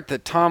hurt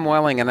that Tom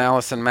Welling and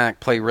Allison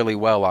Mack play really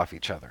well off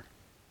each other.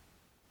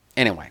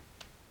 Anyway,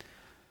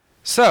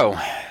 so,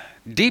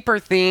 deeper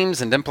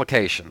themes and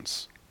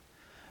implications.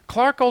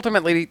 Clark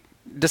ultimately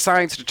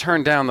decides to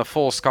turn down the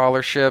full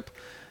scholarship,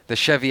 the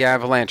Chevy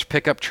Avalanche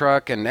pickup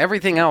truck, and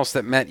everything else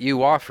that Met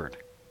U offered.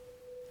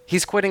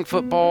 He's quitting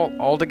football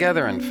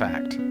altogether, in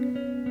fact.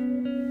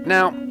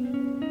 Now,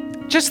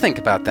 just think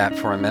about that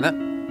for a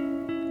minute.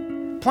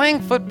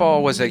 Playing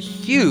football was a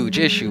huge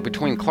issue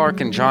between Clark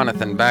and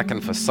Jonathan back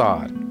in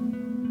Facade.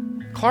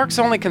 Clark's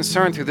only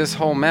concern through this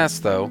whole mess,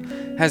 though,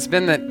 has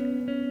been that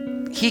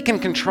he can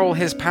control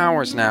his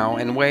powers now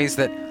in ways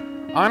that,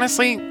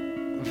 honestly,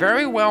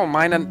 very well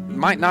might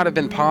not have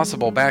been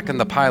possible back in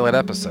the pilot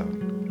episode.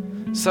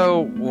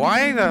 So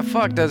why the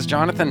fuck does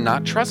Jonathan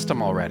not trust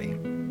him already?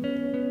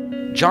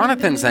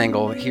 Jonathan's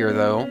angle here,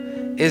 though,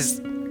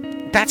 is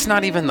that's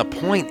not even the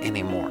point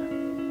anymore.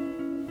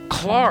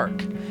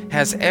 Clark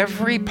has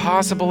every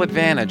possible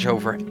advantage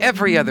over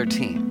every other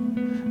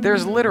team.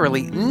 There's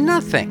literally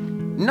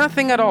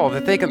nothing at all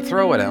that they can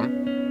throw at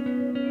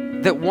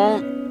him that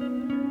won't,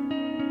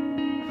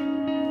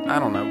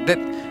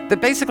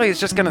 that basically is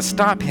just going to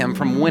stop him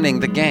from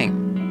winning the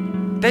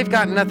game. They've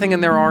got nothing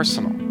in their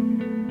arsenal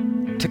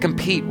to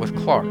compete with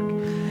Clark.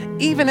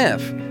 Even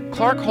if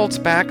Clark holds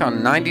back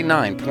on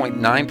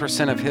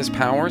 99.9% of his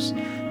powers,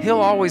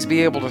 he'll always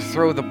be able to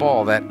throw the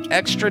ball that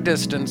extra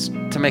distance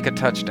to make a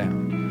touchdown.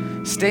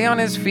 Stay on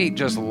his feet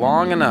just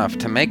long enough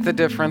to make the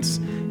difference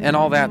and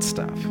all that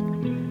stuff.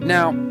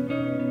 Now,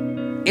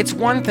 it's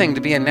one thing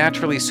to be a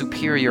naturally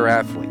superior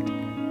athlete.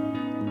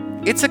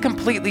 It's a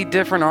completely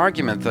different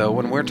argument, though,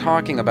 when we're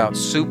talking about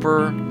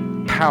super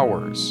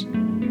powers.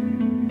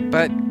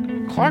 But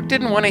Clark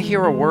didn't want to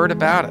hear a word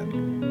about it.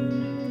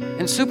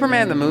 In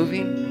Superman the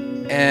movie,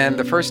 and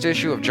the first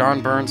issue of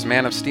John Byrne's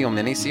Man of Steel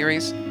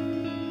miniseries,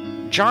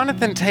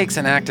 Jonathan takes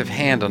an active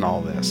hand in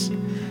all this.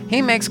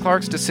 He makes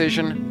Clark's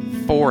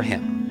decision for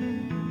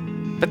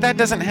him. But that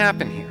doesn't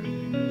happen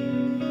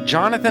here.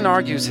 Jonathan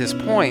argues his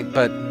point,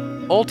 but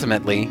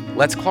ultimately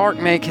lets Clark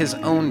make his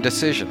own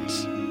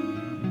decisions.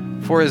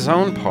 For his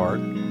own part,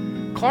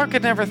 Clark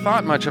had never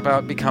thought much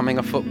about becoming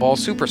a football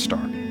superstar.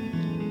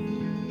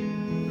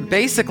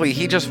 Basically,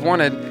 he just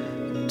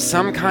wanted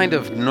some kind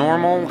of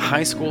normal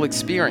high school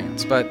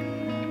experience, but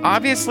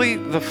obviously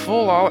the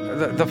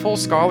full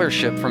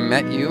scholarship from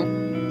Met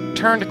U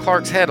turned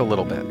Clark's head a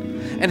little bit.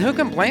 And who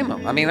can blame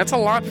him? I mean, that's a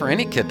lot for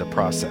any kid to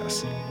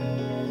process.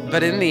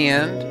 But in the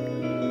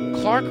end,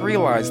 Clark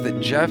realized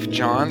that Jeff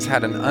Johns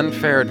had an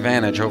unfair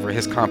advantage over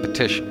his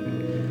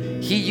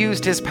competition. He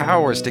used his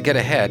powers to get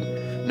ahead,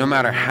 no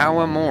matter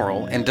how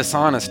immoral and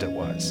dishonest it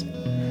was.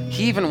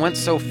 He even went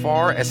so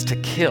far as to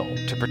kill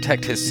to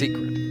protect his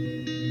secret.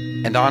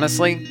 And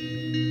honestly,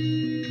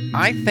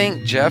 I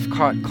think Jeff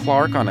caught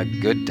Clark on a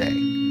good day.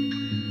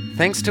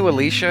 Thanks to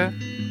Alicia,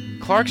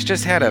 Clark's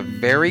just had a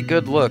very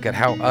good look at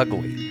how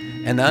ugly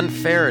and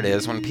unfair it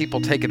is when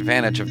people take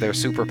advantage of their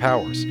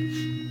superpowers.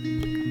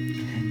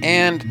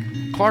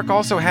 And Clark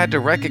also had to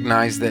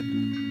recognize that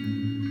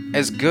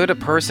as good a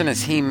person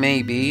as he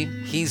may be,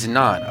 he's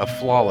not a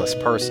flawless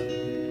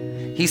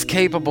person. He's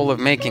capable of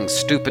making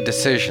stupid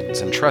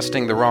decisions and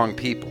trusting the wrong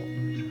people.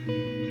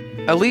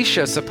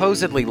 Alicia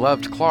supposedly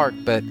loved Clark,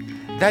 but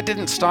that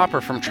didn't stop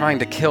her from trying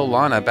to kill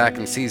Lana back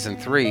in Season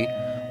 3,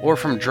 or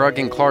from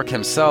drugging Clark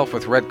himself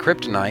with red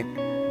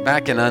kryptonite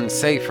back in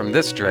Unsafe from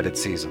this dreaded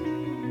season.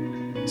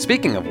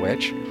 Speaking of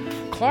which,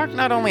 Clark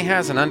not only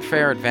has an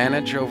unfair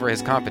advantage over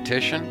his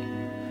competition,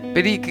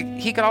 but he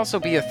could also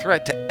be a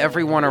threat to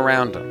everyone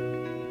around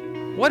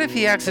him. What if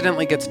he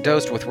accidentally gets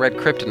dosed with red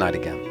kryptonite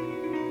again?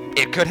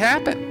 It could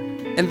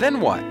happen. And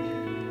then what?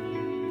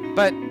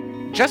 But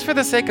just for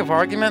the sake of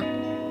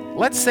argument,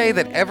 let's say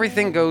that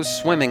everything goes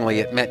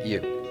swimmingly at Met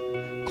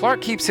U.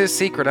 Clark keeps his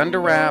secret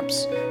under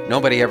wraps,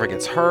 nobody ever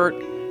gets hurt,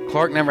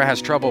 Clark never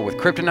has trouble with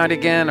kryptonite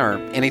again or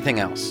anything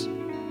else.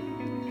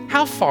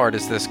 How far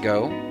does this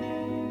go?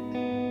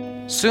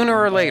 Sooner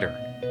or later.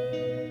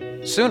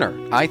 Sooner,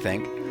 I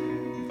think.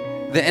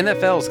 The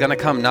NFL's gonna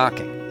come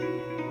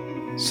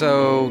knocking.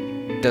 So,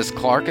 does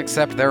Clark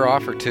accept their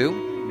offer too?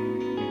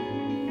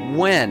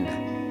 When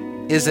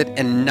is it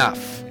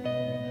enough?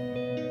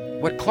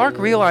 What Clark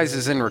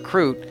realizes in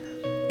Recruit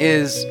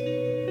is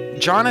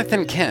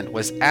Jonathan Kent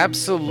was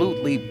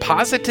absolutely,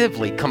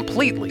 positively,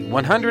 completely,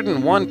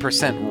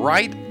 101%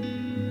 right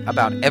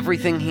about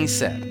everything he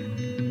said.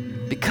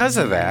 Because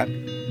of that,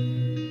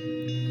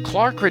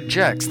 Clark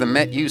rejects the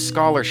Met U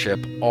scholarship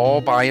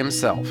all by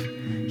himself.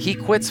 He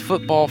quits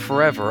football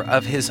forever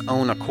of his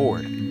own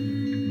accord.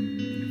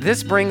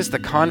 This brings the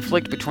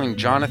conflict between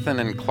Jonathan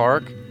and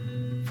Clark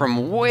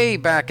from way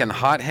back in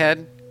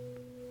Hothead,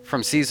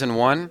 from Season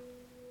 1,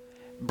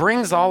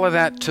 brings all of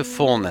that to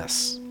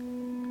fullness.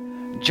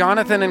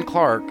 Jonathan and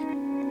Clark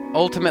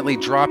ultimately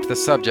dropped the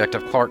subject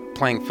of Clark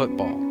playing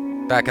football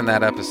back in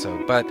that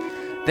episode, but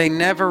they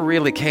never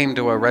really came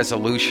to a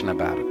resolution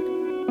about it.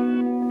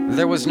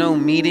 There was no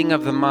meeting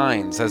of the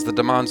minds, as the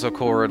DiManzo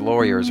Corps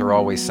lawyers are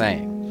always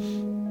saying.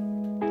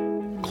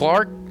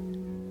 Clark,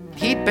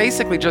 he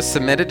basically just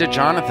submitted to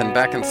Jonathan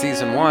back in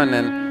season 1,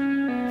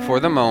 and for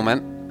the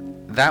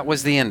moment, that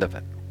was the end of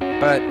it.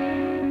 But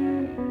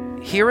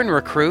here in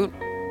Recruit,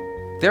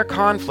 their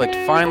conflict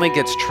finally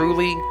gets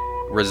truly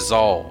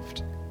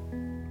resolved.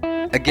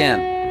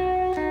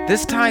 Again,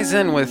 this ties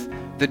in with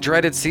the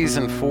dreaded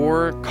season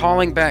 4,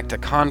 calling back to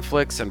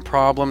conflicts and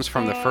problems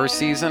from the first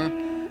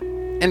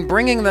season and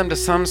bringing them to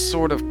some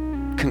sort of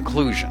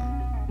conclusion.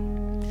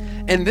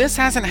 And this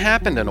hasn't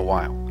happened in a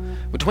while.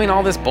 Between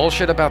all this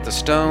bullshit about the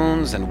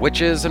stones and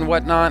witches and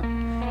whatnot,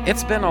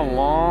 it's been a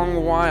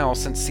long while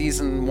since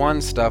season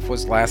 1 stuff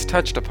was last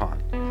touched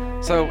upon.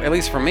 So, at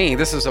least for me,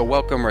 this is a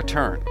welcome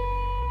return.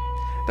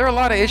 There are a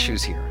lot of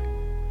issues here.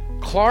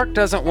 Clark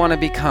doesn't want to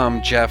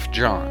become Jeff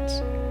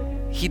Johns.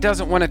 He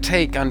doesn't want to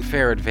take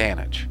unfair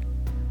advantage.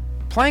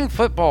 Playing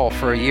football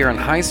for a year in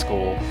high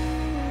school,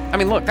 I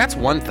mean, look, that's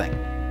one thing.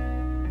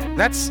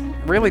 That's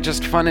really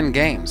just fun and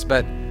games,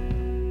 but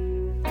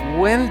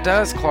when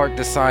does Clark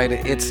decide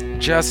it's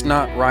just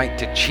not right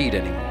to cheat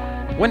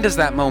anymore? When does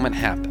that moment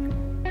happen?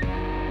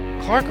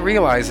 Clark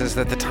realizes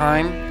that the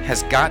time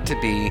has got to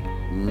be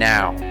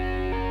now.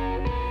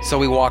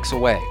 So he walks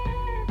away.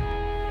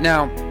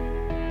 Now,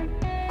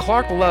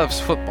 Clark loves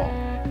football.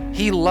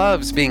 He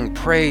loves being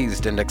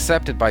praised and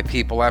accepted by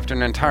people after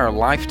an entire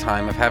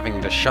lifetime of having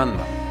to shun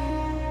them.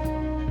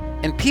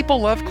 And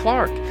people love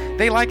Clark.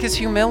 They like his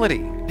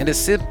humility and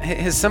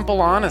his simple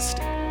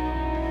honesty.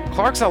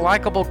 Clark's a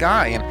likable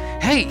guy,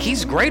 and hey,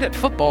 he's great at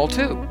football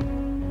too.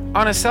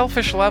 On a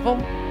selfish level,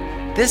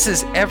 this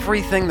is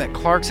everything that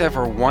Clark's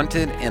ever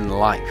wanted in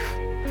life.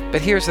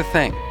 But here's the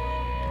thing.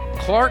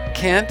 Clark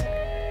Kent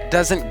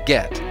doesn't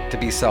get to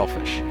be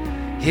selfish.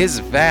 His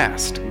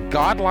vast,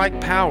 godlike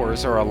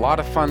powers are a lot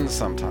of fun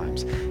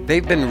sometimes.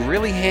 They've been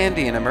really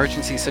handy in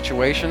emergency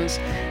situations,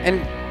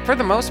 and for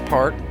the most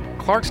part,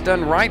 Clark's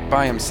done right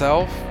by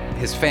himself,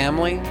 his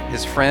family,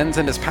 his friends,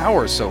 and his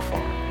powers so far.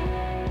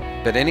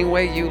 But any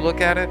way you look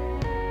at it,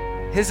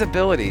 his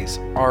abilities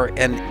are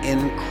an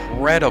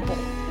incredible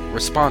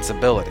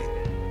responsibility.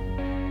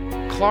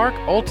 Clark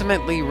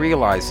ultimately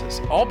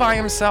realizes, all by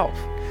himself,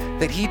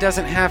 that he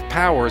doesn't have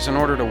powers in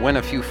order to win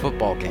a few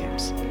football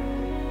games.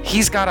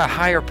 He's got a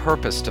higher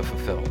purpose to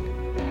fulfill.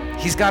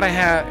 He's got to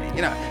have,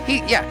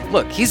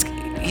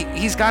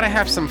 he's got to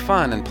have some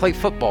fun and play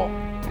football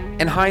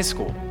in high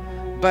school.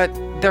 But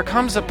there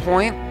comes a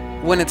point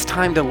when it's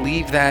time to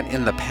leave that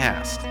in the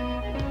past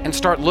and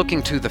start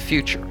looking to the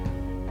future.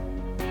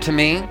 To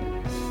me,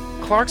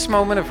 Clark's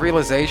moment of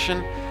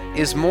realization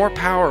is more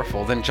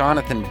powerful than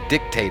Jonathan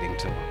dictating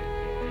to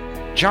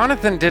him.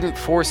 Jonathan didn't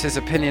force his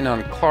opinion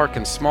on Clark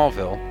in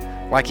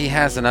Smallville like he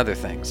has in other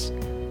things.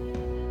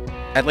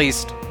 At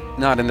least,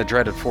 not in the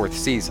dreaded 4th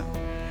season.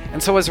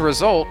 And so as a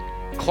result,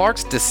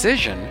 Clark's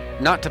decision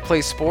not to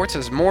play sports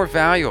is more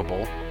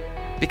valuable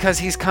because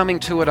he's coming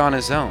to it on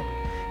his own.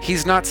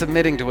 He's not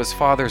submitting to his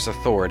father's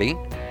authority.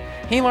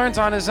 He learns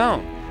on his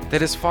own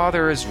that his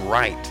father is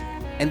right,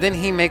 and then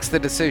he makes the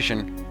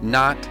decision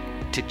not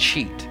to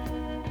cheat.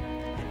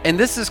 And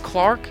this is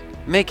Clark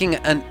making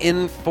an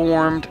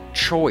informed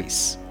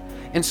choice.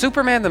 In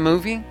Superman the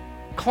movie,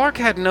 Clark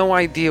had no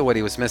idea what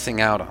he was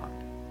missing out on.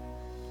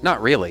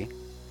 Not really.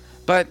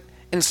 But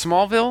in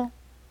Smallville,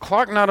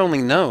 Clark not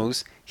only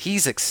knows,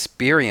 he's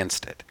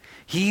experienced it.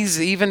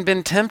 He's even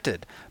been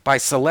tempted by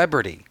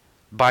celebrity,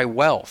 by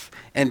wealth,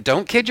 and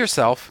don't kid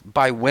yourself,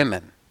 by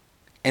women.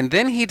 And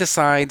then he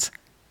decides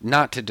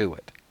not to do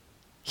it.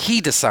 He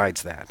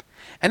decides that.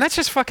 And that's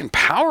just fucking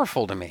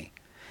powerful to me.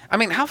 I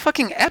mean, how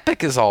fucking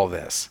epic is all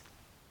this?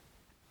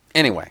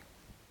 Anyway.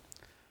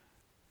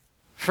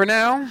 For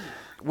now,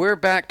 we're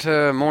back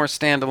to more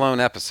standalone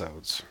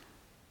episodes.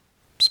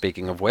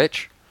 Speaking of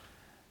which,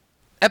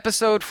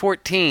 Episode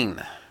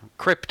 14,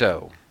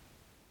 Crypto.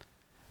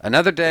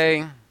 Another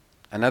day,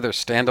 another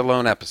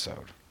standalone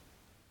episode.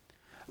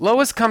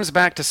 Lois comes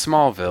back to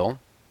Smallville,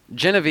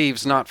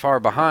 Genevieve's not far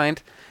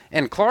behind,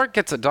 and Clark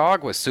gets a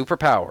dog with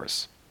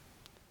superpowers.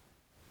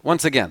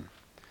 Once again,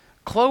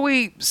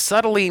 Chloe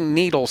subtly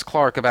needles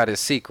Clark about his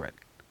secret,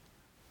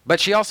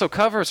 but she also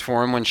covers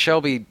for him when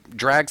Shelby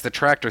drags the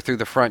tractor through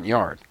the front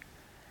yard.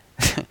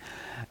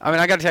 I mean,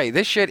 I gotta tell you,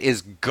 this shit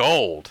is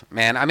gold,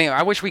 man. I mean,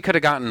 I wish we could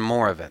have gotten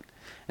more of it.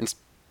 And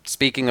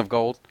speaking of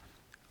gold,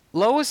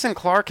 Lois and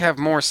Clark have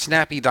more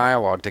snappy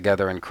dialogue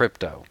together in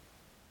Crypto.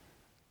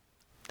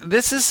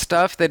 This is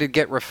stuff that'd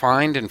get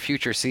refined in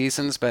future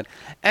seasons, but,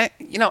 as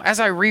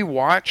I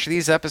rewatch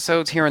these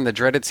episodes here in the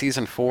dreaded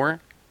Season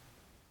 4,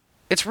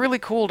 it's really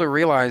cool to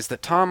realize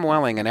that Tom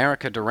Welling and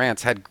Erica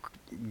Durance had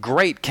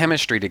great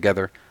chemistry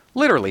together,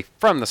 literally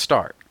from the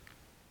start.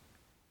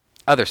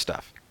 Other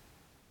stuff.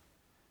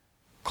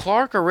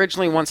 Clark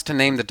originally wants to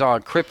name the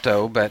dog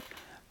Crypto, but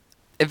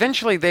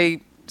eventually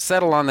they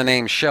settle on the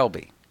name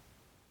Shelby.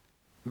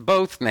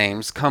 Both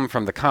names come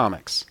from the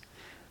comics.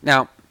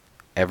 Now,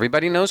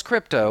 Everybody knows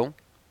Krypto,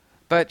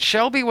 but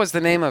Shelby was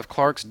the name of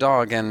Clark's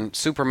dog in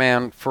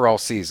Superman for All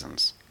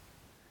Seasons.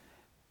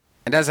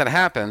 And as it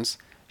happens,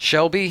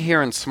 Shelby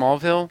here in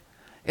Smallville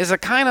is a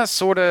kind of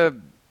sort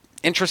of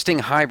interesting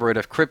hybrid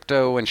of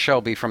Krypto and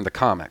Shelby from the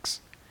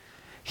comics.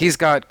 He's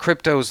got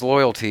Krypto's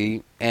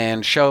loyalty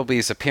and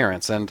Shelby's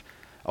appearance, and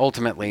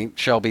ultimately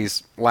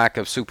Shelby's lack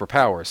of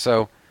superpowers.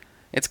 So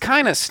it's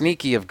kind of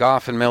sneaky of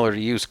Goff and Miller to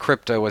use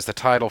Krypto as the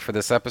title for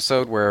this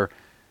episode where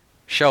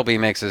Shelby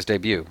makes his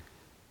debut.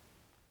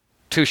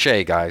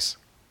 Touché, guys.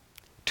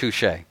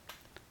 Touché.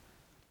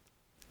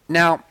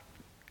 Now,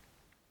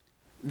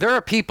 there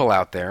are people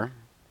out there,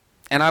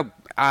 and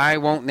I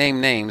won't name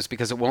names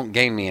because it won't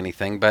gain me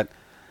anything, but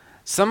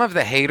some of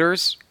the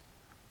haters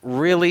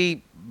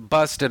really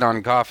busted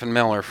on Goff and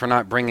Miller for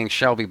not bringing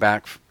Shelby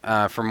back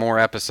for more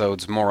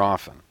episodes more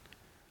often.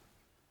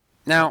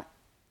 Now,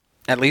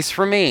 at least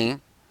for me,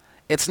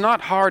 it's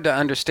not hard to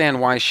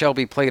understand why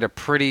Shelby played a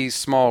pretty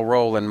small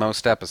role in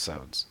most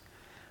episodes.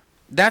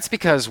 That's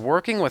because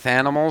working with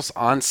animals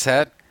on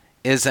set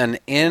is an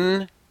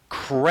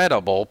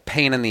incredible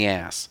pain in the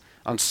ass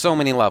on so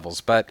many levels,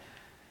 but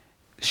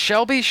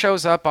Shelby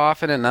shows up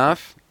often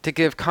enough to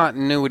give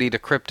continuity to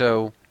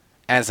Krypto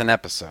as an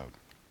episode.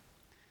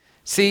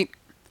 See,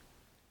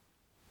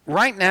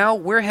 right now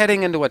we're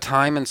heading into a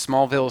time in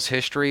Smallville's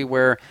history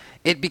where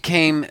it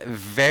became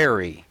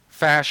very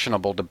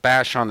fashionable to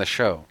bash on the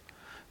show,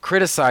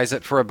 criticize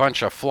it for a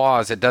bunch of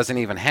flaws it doesn't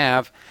even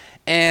have,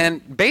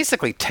 and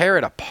basically tear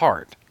it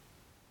apart.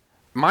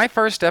 My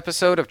first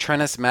episode of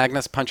Trennis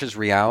Magnus Punches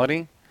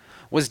Reality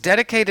was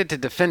dedicated to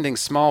defending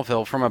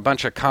Smallville from a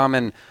bunch of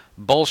common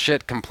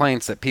bullshit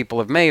complaints that people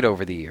have made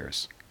over the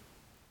years.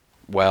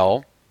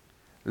 Well,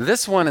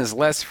 this one is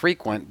less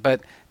frequent,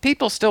 but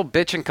people still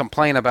bitch and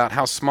complain about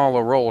how small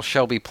a role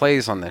Shelby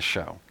plays on this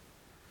show.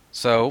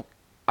 So,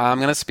 I'm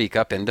going to speak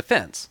up in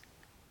defense.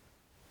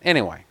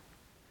 Anyway,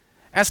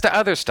 as to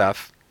other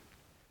stuff,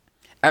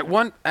 at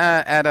one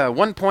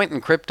point in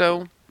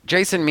Krypto,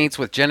 Jason meets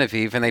with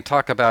Genevieve and they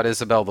talk about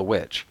Isabel the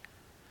Witch.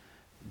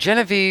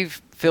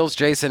 Genevieve fills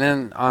Jason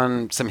in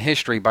on some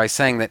history by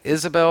saying that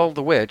Isabel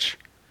the Witch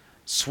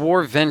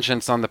swore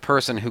vengeance on the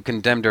person who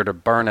condemned her to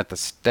burn at the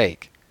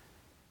stake.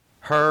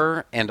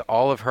 Her and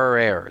all of her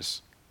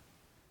heirs.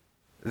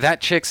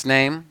 That chick's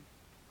name,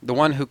 the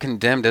one who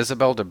condemned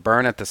Isabel to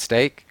burn at the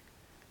stake,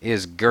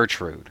 is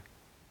Gertrude.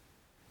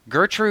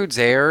 Gertrude's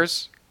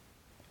heirs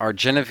are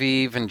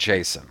Genevieve and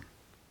Jason.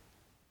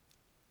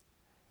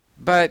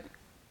 But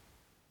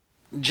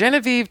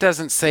Genevieve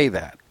doesn't say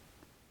that.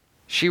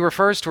 She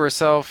refers to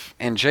herself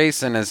and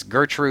Jason as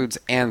Gertrude's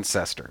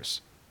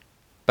ancestors.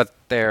 But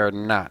they're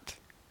not.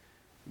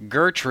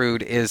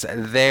 Gertrude is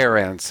their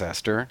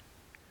ancestor.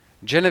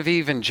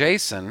 Genevieve and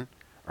Jason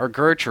are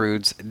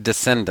Gertrude's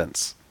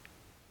descendants.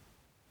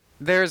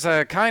 There's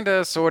a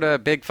kinda, sorta,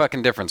 big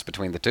fucking difference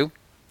between the two.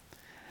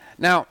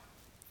 Now,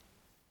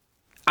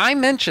 I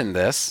mention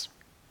this,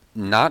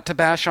 not to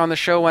bash on the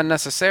show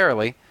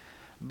unnecessarily,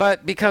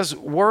 but because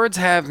words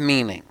have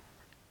meaning.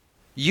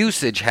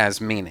 Usage has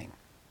meaning.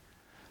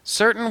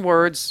 Certain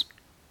words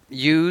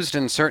used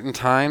in certain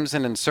times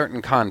and in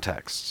certain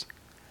contexts.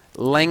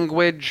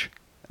 Language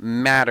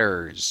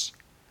matters.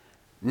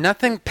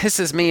 Nothing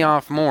pisses me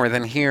off more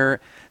than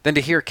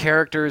to hear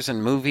characters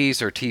in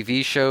movies or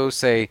TV shows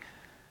say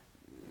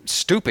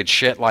stupid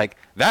shit like,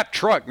 "That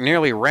truck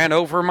nearly ran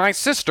over my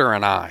sister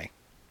and I."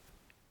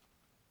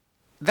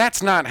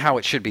 That's not how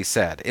it should be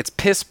said. It's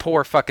piss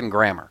poor fucking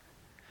grammar.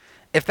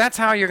 If that's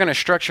how you're going to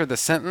structure the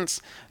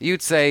sentence,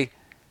 you'd say,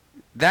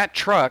 "That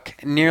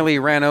truck nearly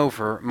ran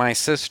over my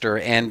sister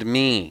and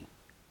me."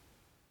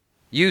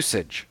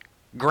 Usage.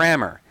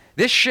 Grammar.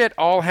 This shit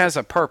all has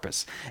a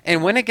purpose.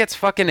 And when it gets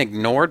fucking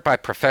ignored by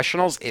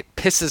professionals, it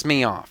pisses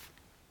me off.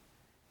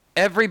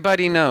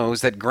 Everybody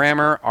knows that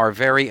grammar are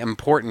very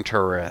important to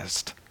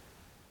us.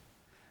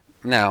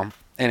 Now,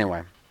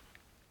 anyway.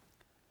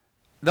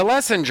 The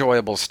less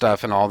enjoyable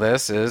stuff in all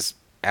this is,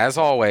 as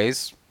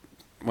always,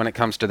 when it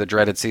comes to the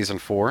dreaded Season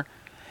 4,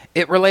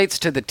 it relates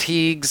to the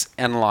Teagues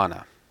and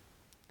Lana.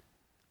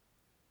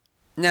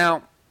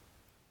 Now,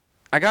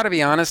 I gotta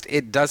be honest,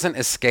 it doesn't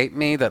escape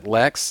me that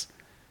Lex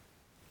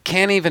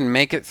can't even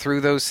make it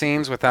through those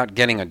scenes without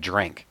getting a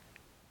drink.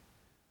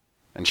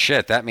 And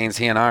shit, that means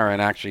he and I are in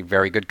actually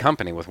very good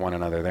company with one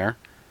another there.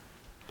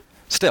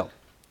 Still,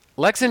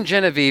 Lex and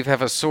Genevieve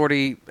have a sort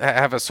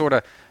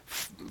of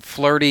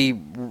flirty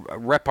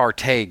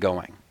repartee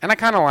going, and I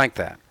kind of like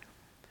that.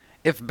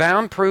 If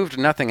Bound proved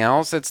nothing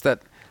else, it's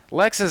that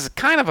Lex is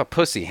kind of a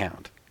pussy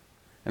hound.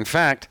 In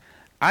fact,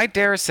 I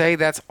dare say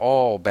that's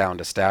all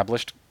Bound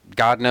established.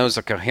 God knows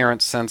a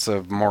coherent sense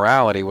of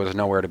morality was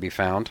nowhere to be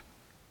found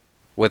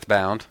with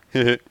Bound.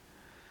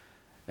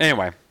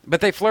 Anyway,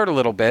 but they flirt a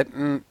little bit,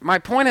 and my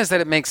point is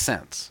that it makes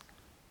sense.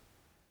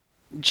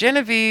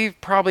 Genevieve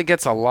probably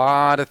gets a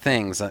lot of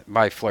things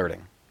by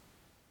flirting.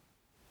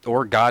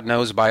 Or God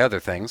knows by other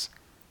things.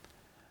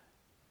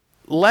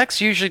 Lex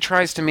usually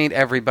tries to meet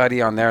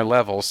everybody on their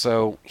level,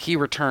 so he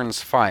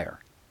returns fire.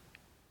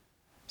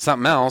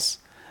 Something else,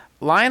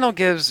 Lionel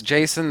gives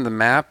Jason the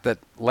map that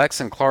Lex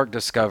and Clark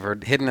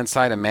discovered hidden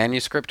inside a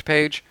manuscript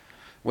page,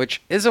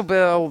 which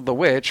Isabel the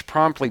Witch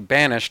promptly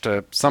banished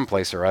to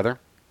someplace or other.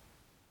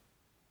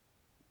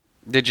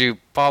 Did you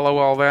follow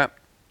all that?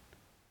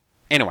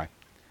 Anyway,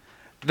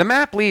 the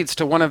map leads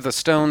to one of the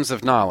Stones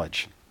of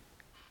Knowledge.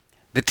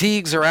 The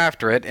Teagues are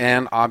after it,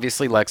 and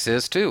obviously Lex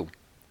is too.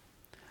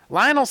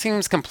 Lionel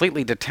seems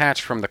completely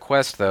detached from the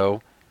quest,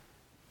 though,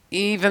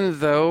 even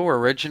though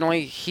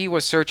originally he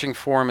was searching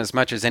for him as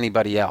much as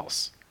anybody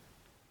else.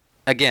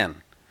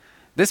 Again,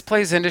 this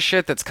plays into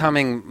shit that's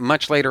coming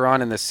much later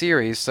on in the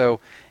series, so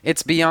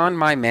it's beyond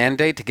my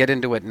mandate to get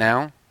into it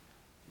now.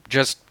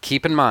 Just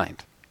keep in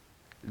mind,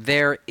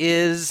 there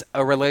is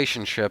a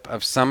relationship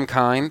of some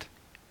kind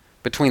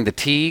between the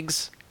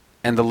Teagues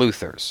and the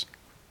Luthors.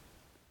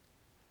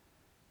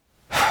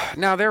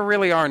 Now, there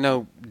really are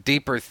no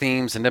deeper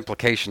themes and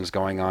implications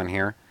going on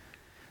here.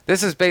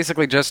 This is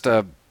basically just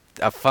a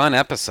fun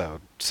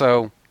episode.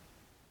 So,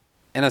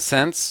 in a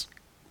sense,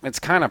 it's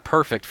kind of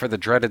perfect for the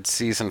dreaded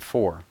Season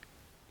 4.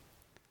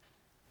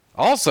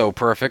 Also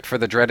perfect for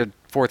the dreaded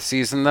 4th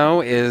season,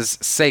 though, is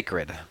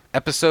Sacred,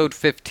 Episode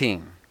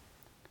 15.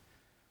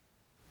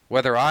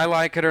 Whether I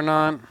like it or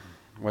not,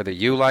 whether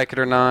you like it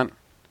or not,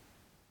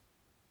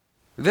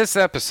 this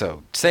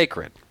episode,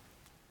 Sacred,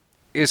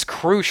 is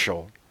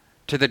crucial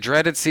to the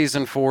dreaded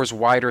Season 4's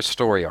wider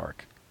story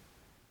arc.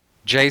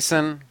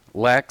 Jason,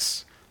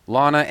 Lex,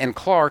 Lana, and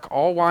Clark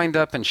all wind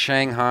up in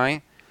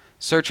Shanghai,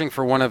 searching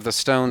for one of the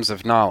Stones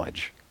of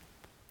Knowledge.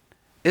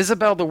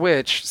 Isabel the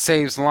Witch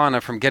saves Lana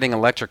from getting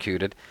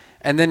electrocuted,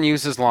 and then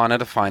uses Lana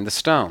to find the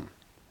stone.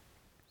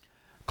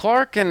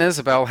 Clark and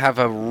Isabel have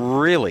a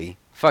really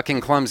fucking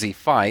clumsy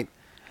fight,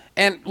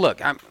 and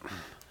look,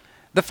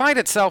 the fight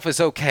itself is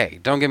okay,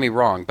 don't get me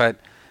wrong, but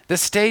the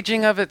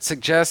staging of it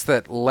suggests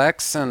that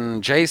Lex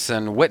and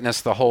Jason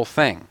witnessed the whole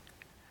thing.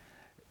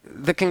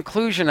 The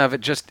conclusion of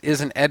it just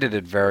isn't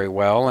edited very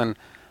well, and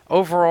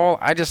overall,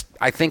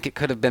 I think it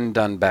could have been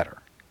done better.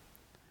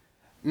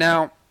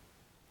 Now,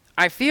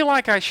 I feel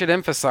like I should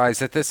emphasize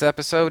that this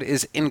episode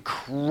is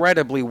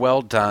incredibly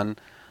well done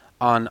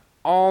on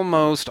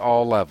almost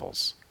all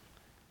levels.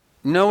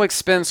 No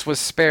expense was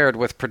spared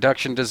with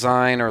production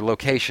design or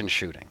location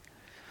shooting.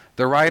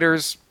 The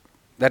writers,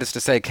 that is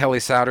to say Kelly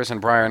Souders and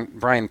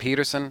Brian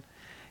Peterson,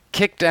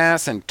 kicked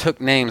ass and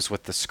took names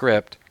with the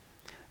script.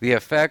 The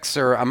effects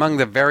are among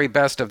the very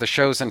best of the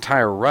show's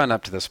entire run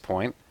up to this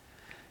point.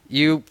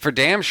 You, for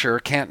damn sure,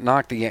 can't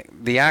knock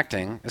the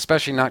acting,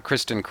 especially not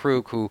Kristen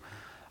Krug, who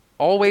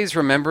always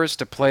remembers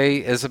to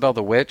play Isabel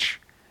the Witch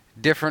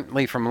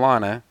differently from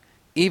Lana,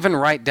 even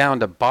right down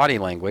to body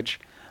language.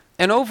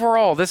 And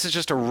overall, this is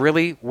just a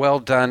really well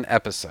done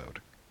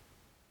episode.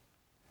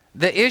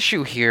 The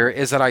issue here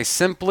is that I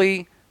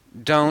simply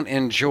don't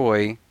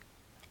enjoy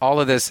all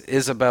of this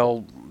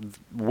Isabel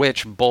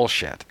Witch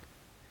bullshit.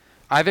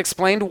 I've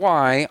explained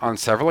why on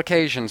several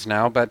occasions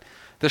now, but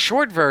the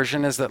short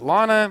version is that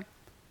Lana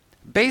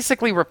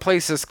basically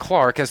replaces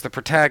Clark as the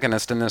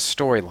protagonist in this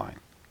storyline.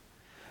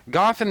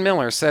 Goff and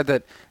Miller said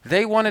that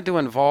they wanted to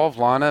involve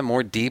Lana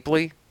more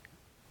deeply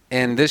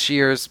in this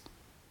year's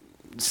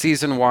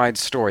season-wide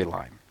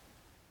storyline.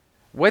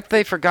 What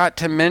they forgot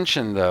to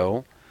mention,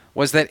 though,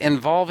 was that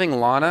involving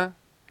Lana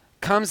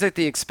comes at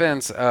the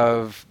expense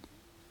of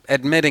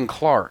admitting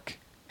Clark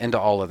into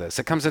all of this.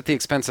 It comes at the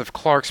expense of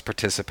Clark's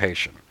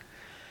participation.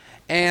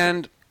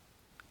 And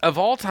of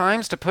all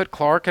times to put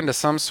Clark into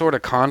some sort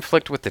of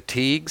conflict with the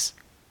Teagues,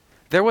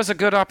 there was a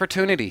good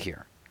opportunity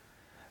here.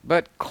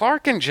 But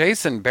Clark and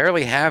Jason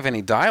barely have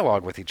any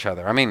dialogue with each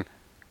other. I mean,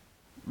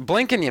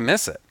 blink and you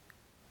miss it.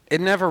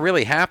 It never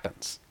really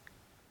happens.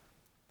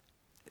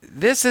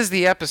 This is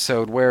the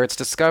episode where it's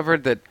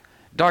discovered that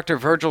Dr.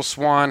 Virgil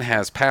Swan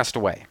has passed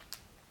away.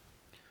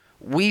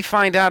 We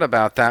find out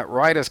about that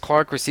right as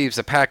Clark receives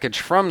a package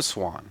from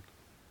Swan.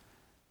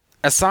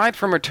 Aside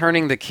from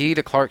returning the key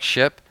to Clark's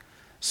ship,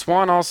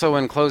 Swan also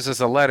encloses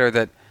a letter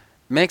that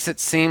makes it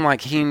seem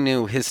like he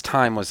knew his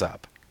time was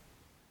up.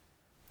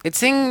 It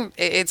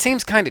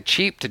seems kind of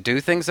cheap to do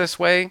things this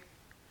way,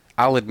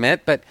 I'll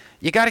admit, but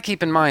you got to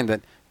keep in mind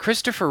that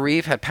Christopher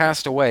Reeve had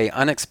passed away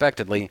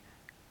unexpectedly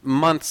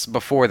months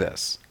before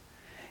this.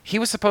 He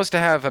was supposed to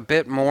have a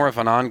bit more of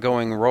an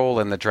ongoing role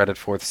in the dreaded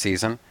 4th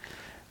season,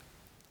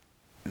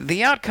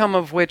 the outcome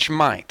of which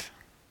might,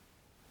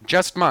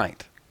 just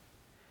might,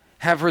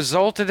 have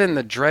resulted in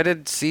the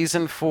dreaded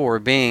Season 4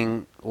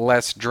 being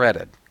less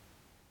dreaded.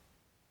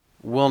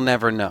 We'll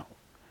never know.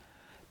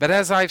 But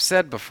as I've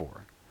said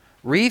before,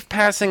 Reeve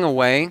passing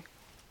away,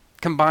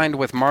 combined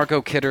with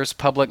Margot Kidder's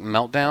public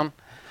meltdown,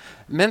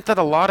 meant that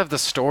a lot of the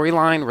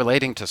storyline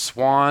relating to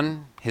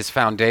Swan, his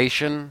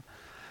foundation,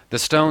 the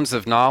Stones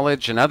of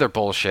Knowledge, and other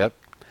bullshit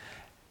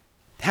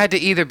had to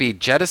either be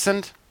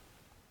jettisoned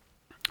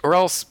or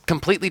else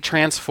completely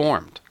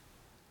transformed.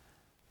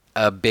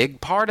 A big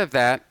part of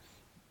that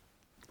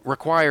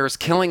requires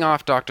killing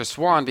off Dr.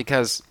 Swan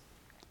because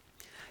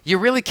you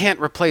really can't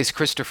replace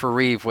Christopher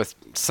Reeve with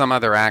some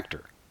other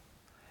actor.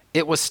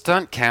 It was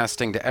stunt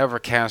casting to ever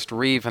cast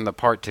Reeve in the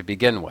part to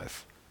begin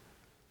with.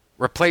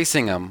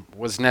 Replacing him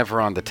was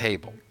never on the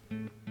table.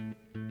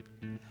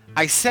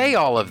 I say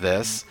all of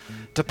this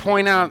to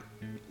point out,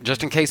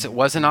 just in case it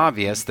wasn't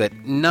obvious, that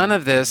none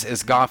of this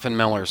is Goff and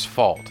Miller's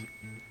fault.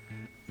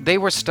 They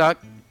were stuck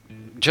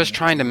just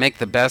trying to make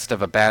the best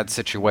of a bad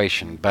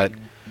situation, but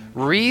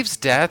Reeves'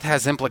 death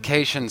has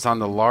implications on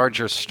the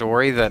larger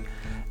story that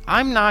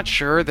I'm not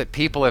sure that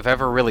people have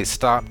ever really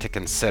stopped to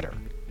consider.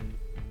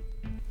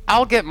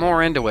 I'll get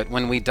more into it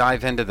when we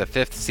dive into the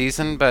 5th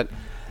season, but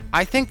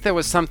I think there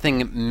was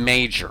something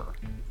major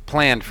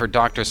planned for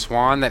Dr.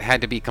 Swan that had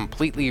to be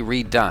completely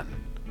redone,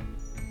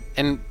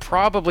 and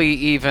probably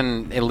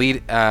even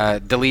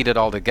deleted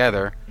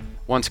altogether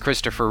once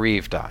Christopher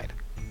Reeve died.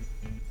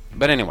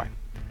 But anyway,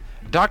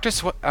 Dr.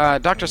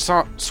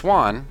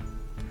 Swan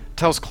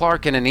tells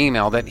Clark in an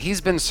email that he's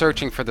been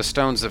searching for the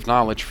Stones of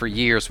Knowledge for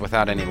years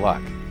without any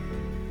luck.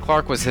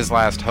 Clark was his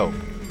last hope.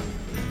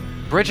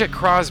 Bridget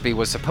Crosby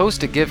was supposed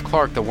to give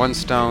Clark the one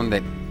stone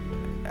that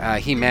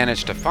he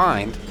managed to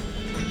find,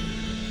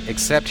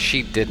 except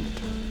she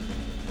didn't,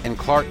 and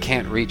Clark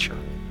can't reach her.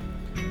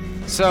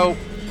 So,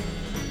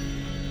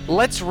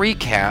 let's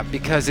recap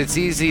because it's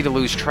easy to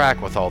lose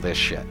track with all this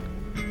shit.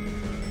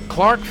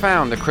 Clark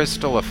found the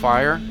Crystal of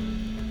Fire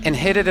and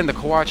hid it in the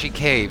Kawachi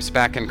Caves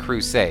back in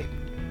Crusade.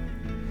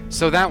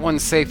 So that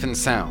one's safe and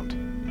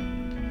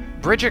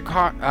sound. Bridget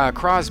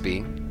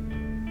Crosby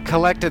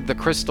collected the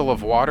Crystal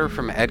of Water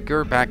from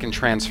Edgar back in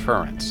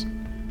Transference.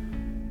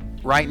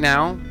 Right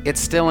now,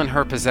 it's still in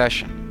her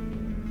possession.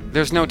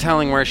 There's no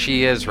telling where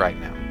she is right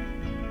now.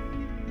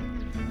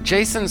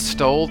 Jason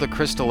stole the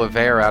Crystal of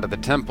Air out of the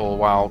temple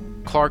while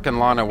Clark and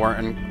Lana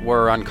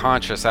were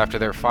unconscious after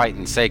their fight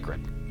in Sacred.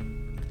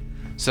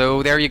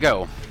 So there you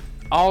go.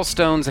 All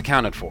stones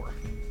accounted for.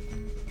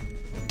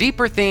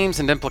 Deeper themes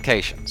and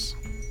implications.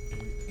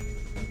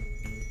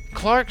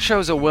 Clark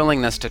shows a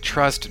willingness to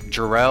trust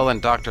Jor-El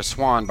and Dr.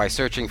 Swan by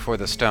searching for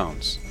the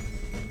stones.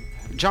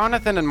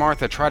 Jonathan and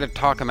Martha try to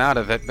talk him out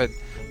of it, but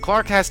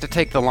Clark has to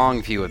take the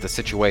long view of the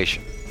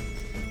situation.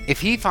 If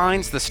he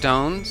finds the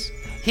stones,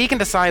 he can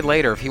decide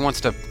later if he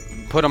wants to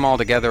put them all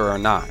together or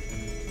not.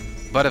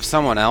 But if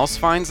someone else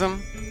finds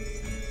them,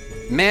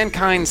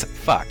 mankind's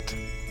fucked.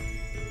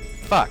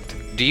 Fucked.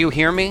 Do you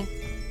hear me?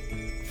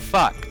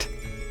 Fucked.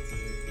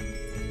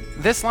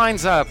 This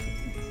lines up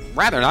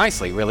rather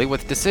nicely, really,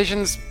 with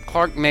decisions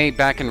Clark made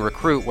back in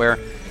Recruit, where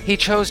he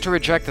chose to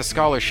reject the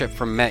scholarship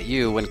from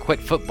MetU and quit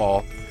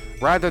football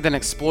rather than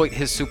exploit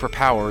his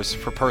superpowers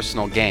for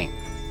personal gain.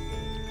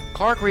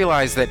 Clark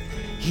realized that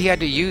he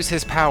had to use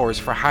his powers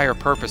for higher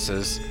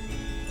purposes,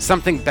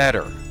 something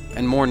better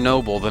and more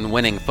noble than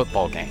winning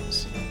football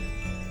games.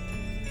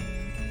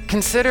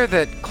 Consider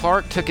that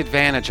Clark took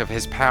advantage of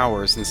his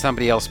powers and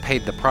somebody else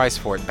paid the price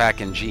for it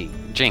back in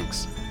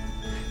Jinx.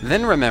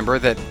 Then remember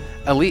that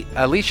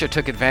Alicia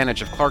took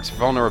advantage of Clark's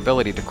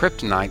vulnerability to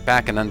kryptonite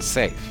back in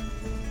Unsafe.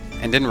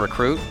 And in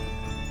Recruit,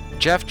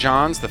 Jeff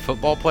Johns, the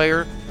football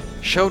player,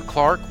 showed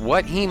Clark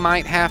what he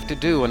might have to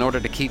do in order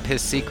to keep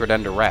his secret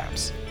under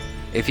wraps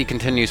if he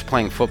continues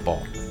playing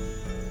football.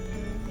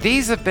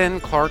 These have been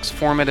Clark's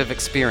formative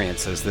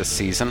experiences this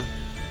season.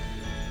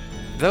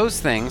 Those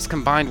things,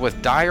 combined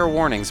with dire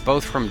warnings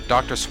both from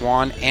Dr.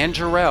 Swan and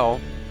Jor-El,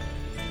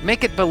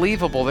 make it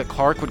believable that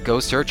Clark would go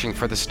searching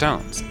for the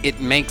stones. It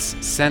makes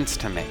sense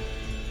to me.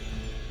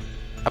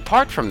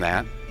 Apart from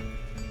that,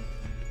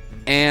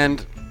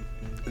 and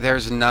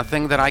there's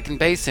nothing that I can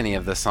base any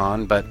of this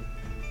on, but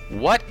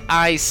what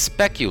I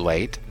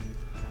speculate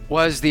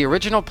was the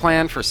original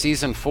plan for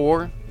Season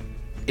 4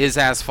 is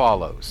as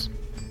follows.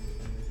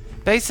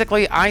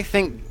 Basically, I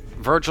think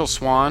Virgil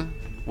Swan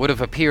would have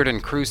appeared in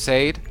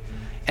Crusade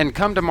and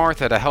come to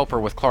Martha to help her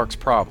with Clark's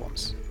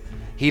problems.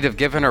 He'd have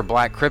given her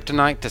black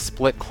kryptonite to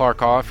split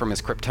Clark off from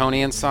his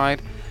Kryptonian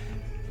side,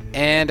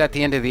 and at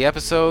the end of the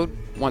episode,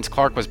 once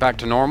Clark was back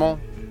to normal,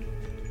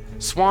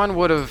 Swan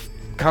would have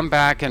come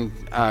back and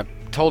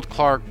told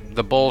Clark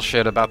the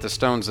bullshit about the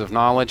Stones of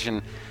Knowledge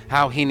and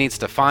how he needs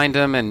to find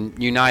them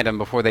and unite them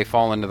before they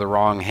fall into the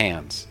wrong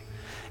hands.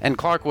 And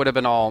Clark would have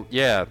been all,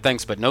 yeah,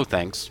 thanks but no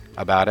thanks,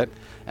 about it.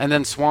 And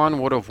then Swan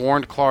would have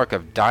warned Clark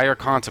of dire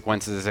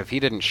consequences if he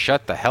didn't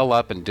shut the hell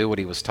up and do what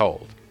he was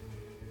told.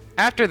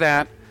 After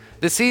that,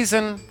 the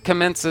season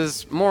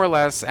commences more or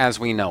less as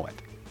we know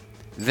it.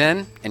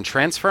 Then, in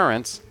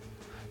Transference,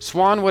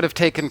 Swan would have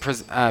taken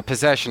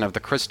possession of the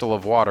Crystal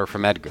of Water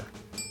from Edgar.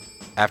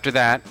 After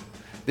that,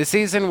 the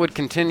season would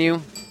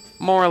continue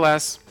more or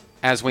less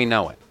as we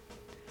know it.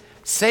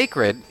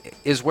 Sacred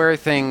is where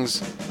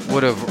things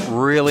would have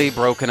really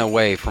broken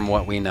away from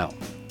what we know.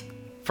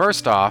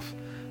 First off,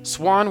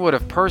 Swan would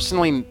have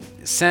personally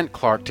sent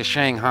Clark to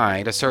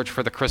Shanghai to search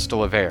for the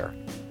Crystal of Air.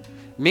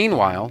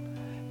 Meanwhile,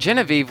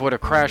 Genevieve would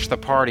have crashed the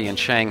party in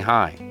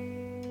Shanghai.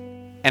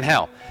 And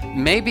hell,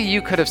 maybe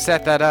you could have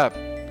set up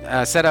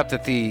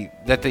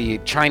that the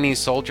Chinese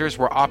soldiers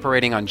were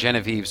operating on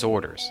Genevieve's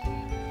orders.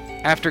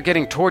 After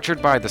getting tortured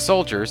by the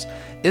soldiers,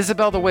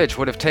 Isabel the Witch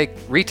would have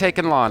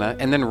retaken Lana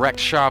and then wrecked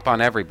shop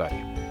on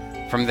everybody.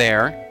 From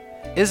there,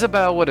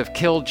 Isabel would have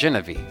killed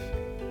Genevieve.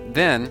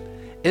 Then,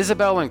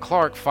 Isabel and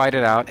Clark fight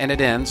it out, and it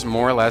ends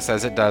more or less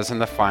as it does in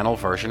the final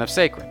version of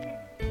Sacred.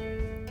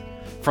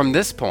 From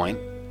this point,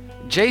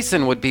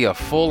 Jason would be a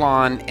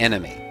full-on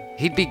enemy.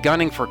 He'd be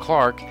gunning for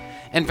Clark,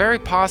 and very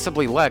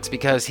possibly Lex,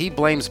 because he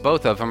blames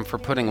both of them for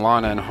putting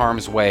Lana in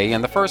harm's way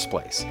in the first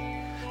place.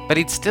 But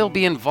he'd still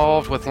be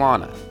involved with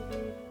Lana.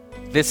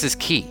 This is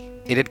key.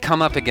 It had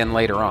come up again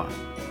later on.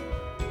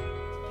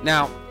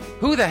 Now,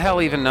 who the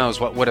hell even knows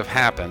what would have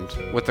happened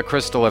with the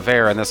Crystal of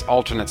Air in this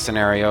alternate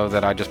scenario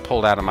that I just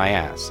pulled out of my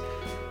ass?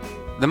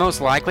 The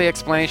most likely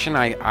explanation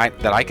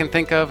that I can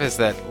think of is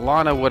that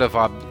Lana would have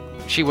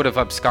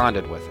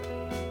absconded with it.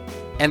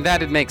 And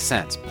that'd make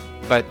sense,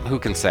 but who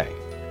can say?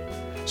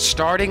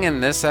 Starting in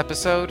this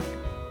episode,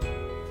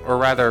 or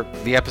rather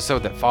the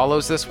episode that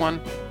follows this one,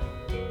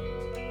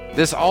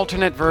 this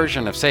alternate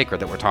version of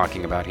Sacred that we're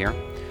talking about here,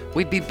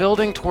 we'd be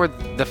building toward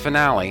the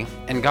finale,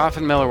 and Goff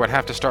and Miller would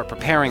have to start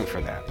preparing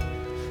for that.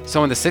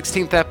 So in the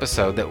 16th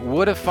episode that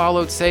would have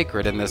followed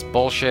Sacred in this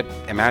bullshit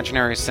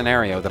imaginary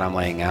scenario that I'm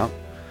laying out,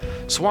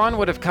 Swan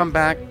would have come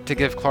back to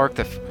give Clark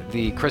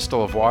the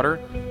Crystal of Water,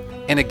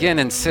 and again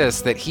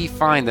insist that he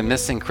find the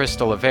missing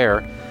Crystal of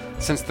Air,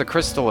 since the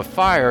Crystal of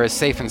Fire is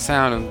safe and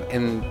sound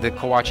in the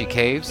Kawachi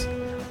Caves,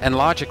 and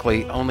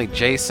logically only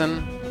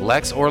Jason,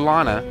 Lex, or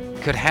Lana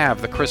could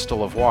have the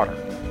Crystal of Water.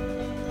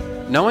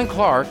 Knowing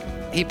Clark,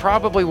 he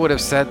probably would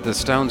have said the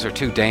stones are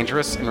too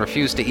dangerous and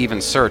refused to even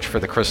search for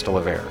the Crystal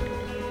of Air.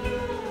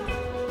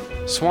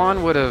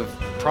 Swan would have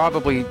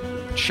probably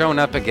shown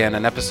up again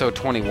in episode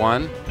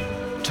 21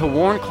 to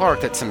warn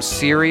Clark that some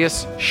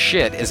serious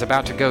shit is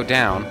about to go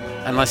down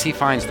unless he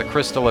finds the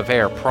Crystal of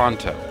Air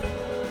pronto.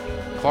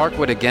 Clark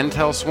would again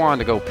tell Swan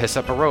to go piss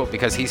up a rope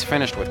because he's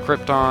finished with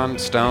Krypton,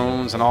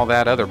 stones, and all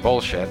that other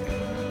bullshit,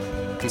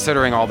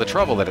 considering all the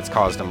trouble that it's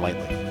caused him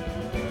lately.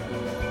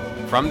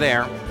 From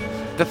there,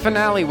 the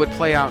finale would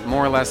play out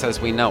more or less as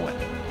we know it.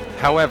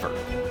 However,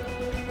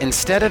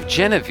 instead of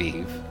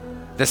Genevieve,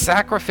 the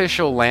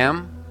sacrificial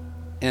lamb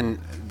in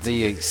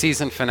the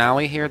season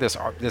finale here, this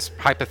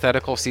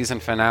hypothetical season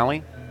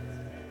finale,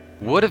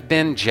 would have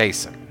been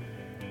Jason.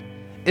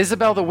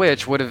 Isabel the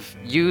Witch would have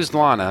used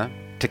Lana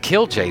to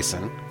kill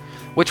Jason,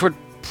 which would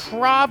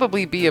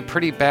probably be a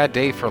pretty bad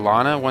day for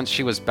Lana once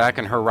she was back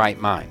in her right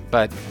mind.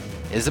 But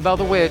Isabel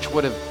the Witch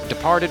would have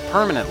departed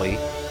permanently,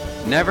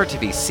 never to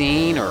be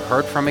seen or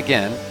heard from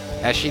again,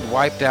 as she'd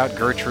wiped out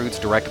Gertrude's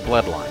direct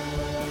bloodline.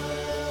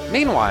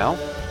 Meanwhile,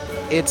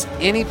 it's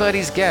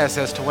anybody's guess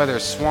as to whether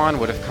Swan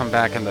would have come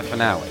back in the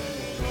finale.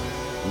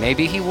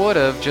 Maybe he would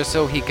have, just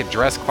so he could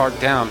dress Clark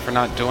down for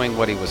not doing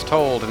what he was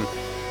told and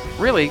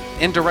really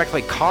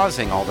indirectly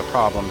causing all the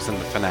problems in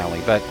the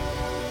finale. But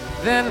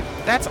then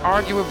that's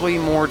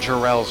arguably more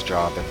Jor-El's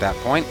job at that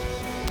point,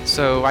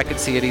 so I could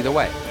see it either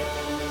way.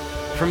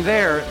 From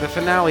there, the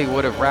finale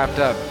would have wrapped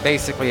up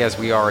basically as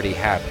we already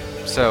had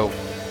it. So,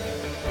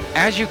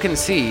 as you can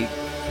see,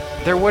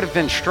 there would have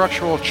been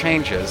structural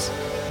changes,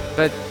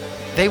 but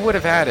they would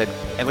have added,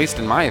 at least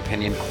in my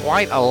opinion,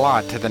 quite a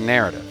lot to the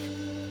narrative.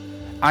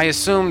 I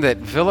assume that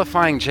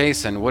vilifying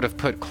Jason would have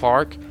put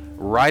Clark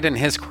right in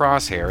his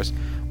crosshairs,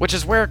 which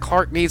is where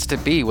Clark needs to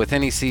be with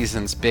any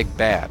season's big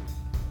bad.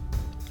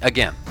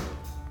 Again,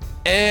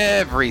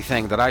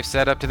 everything that I've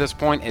said up to this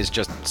point is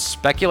just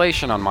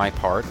speculation on my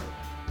part.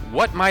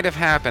 What might have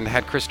happened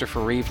had Christopher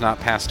Reeve not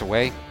passed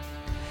away?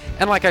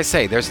 And like I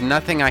say, there's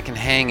nothing I can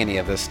hang any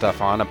of this stuff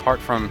on apart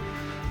from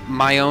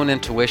my own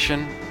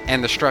intuition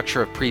and the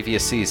structure of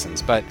previous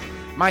seasons. But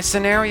my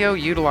scenario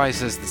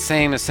utilizes the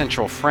same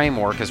essential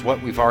framework as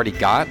what we've already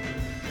got,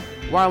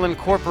 while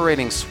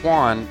incorporating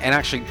Swan and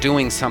actually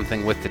doing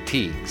something with the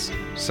Teagues.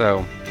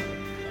 So,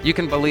 you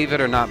can believe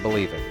it or not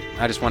believe it.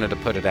 I just wanted to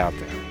put it out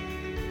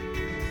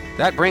there.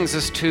 That brings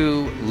us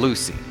to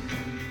Lucy.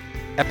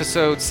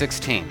 Episode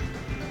 16.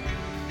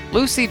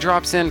 Lucy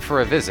drops in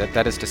for a visit,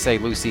 that is to say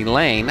Lucy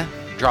Lane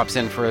drops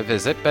in for a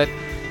visit, but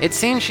it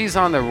seems she's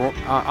on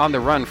the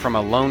run from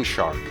a loan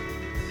shark,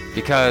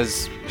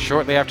 because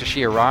shortly after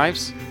she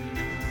arrives,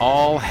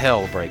 all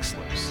hell breaks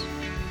loose.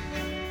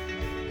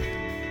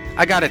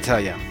 I gotta tell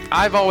you,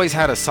 I've always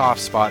had a soft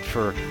spot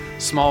for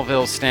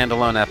Smallville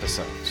standalone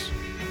episodes.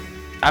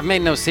 I've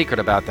made no secret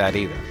about that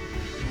either.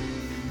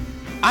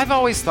 I've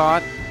always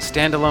thought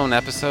standalone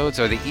episodes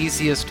are the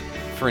easiest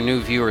for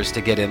new viewers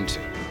to get into.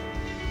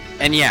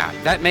 And yeah,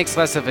 that makes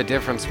less of a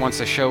difference once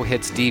a show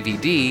hits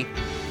DVD,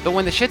 but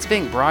when the shit's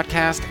being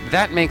broadcast,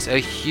 that makes a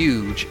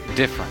huge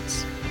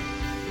difference.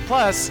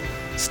 Plus,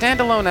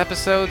 standalone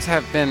episodes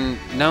have been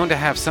known to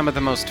have some of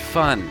the most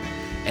fun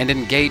and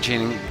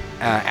engaging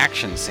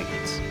action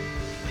scenes.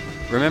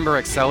 Remember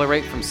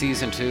Accelerate from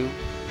Season 2?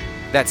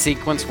 That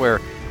sequence where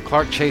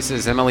Clark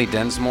chases Emily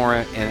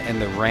Densmore in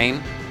the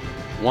rain?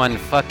 Won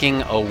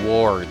fucking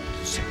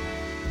awards.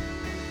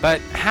 But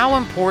how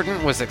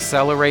important was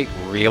Accelerate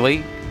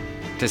really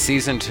to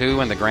Season 2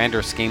 in the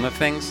grander scheme of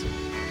things?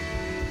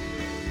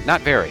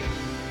 Not very.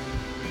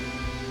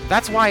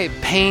 That's why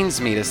it pains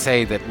me to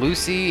say that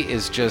Lucy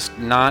is just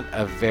not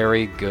a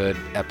very good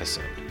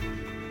episode.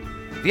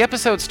 The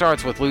episode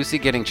starts with Lucy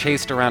getting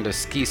chased around a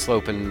ski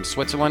slope in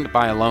Switzerland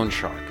by a loan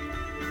shark.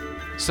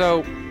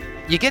 So,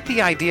 you get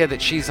the idea that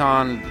she's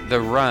on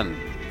the run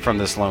from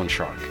this loan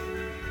shark.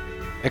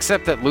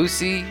 Except that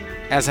Lucy,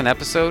 as an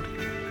episode,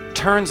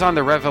 turns on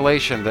the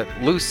revelation that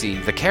Lucy,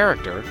 the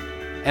character,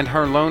 and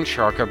her loan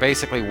shark are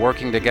basically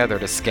working together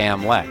to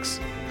scam Lex.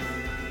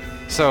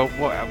 So,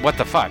 what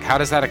the fuck? How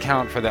does that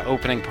account for the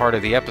opening part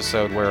of the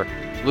episode where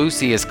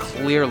Lucy is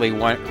clearly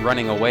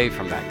running away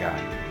from that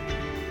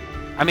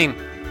guy? I mean,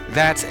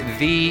 that's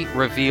the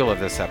reveal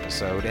of this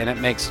episode, and it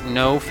makes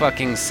no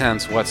fucking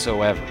sense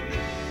whatsoever.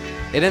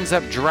 It ends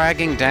up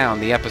dragging down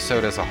the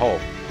episode as a whole.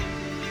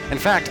 In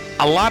fact,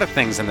 a lot of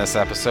things in this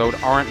episode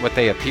aren't what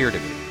they appear to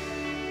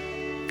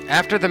be.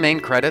 After the main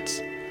credits,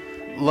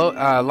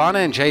 Lana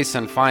and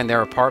Jason find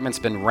their apartment's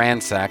been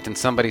ransacked and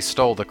somebody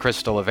stole the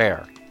Crystal of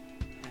Air.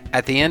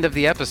 At the end of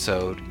the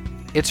episode,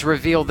 it's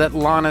revealed that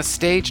Lana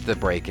staged the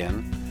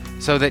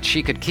break-in so that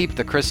she could keep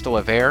the Crystal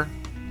of Air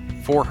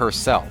for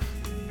herself.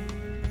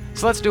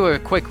 So let's do a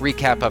quick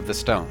recap of the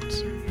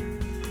stones.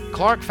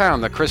 Clark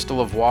found the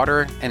Crystal of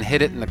Water and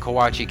hid it in the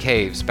Kawachi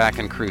Caves back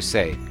in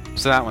Crusade,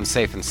 so that one's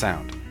safe and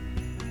sound.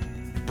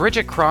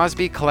 Bridget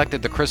Crosby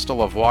collected the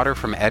Crystal of Water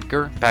from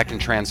Edgar back in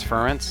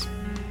Transference,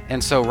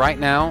 and so right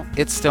now,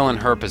 it's still in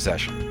her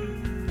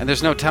possession. And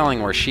there's no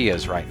telling where she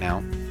is right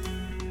now.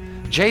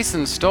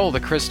 Jason stole the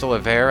Crystal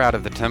of Air out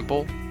of the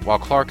temple, while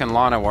Clark and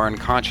Lana were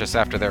unconscious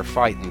after their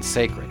fight in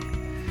Sacred.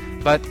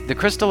 But the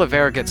Crystal of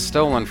Air gets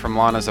stolen from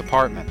Lana's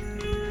apartment.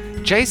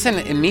 Jason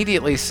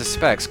immediately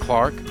suspects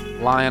Clark,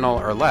 Lionel,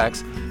 or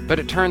Lex, but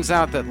it turns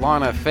out that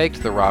Lana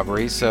faked the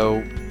robbery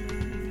so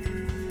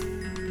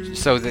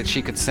that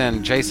she could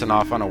send Jason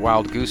off on a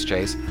wild goose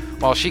chase,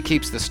 while she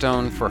keeps the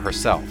stone for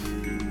herself.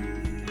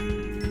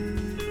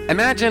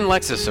 Imagine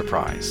Lex's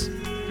surprise.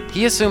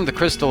 He assumed the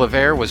Crystal of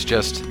Air was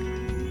just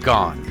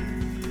gone.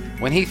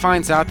 When he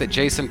finds out that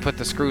Jason put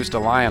the screws to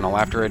Lionel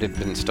after it had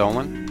been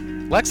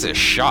stolen, Lex is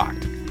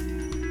shocked.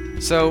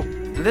 So,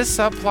 this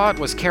subplot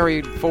was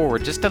carried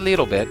forward just a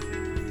little bit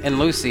in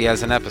Lucy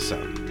as an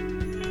episode.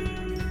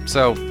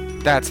 So,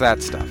 that's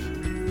that stuff.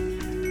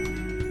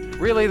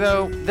 Really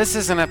though, this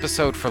is an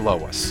episode for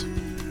Lois.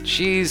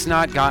 She's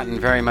not gotten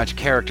very much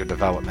character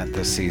development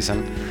this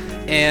season,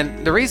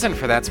 and the reason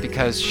for that's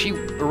because she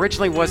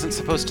originally wasn't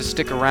supposed to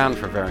stick around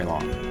for very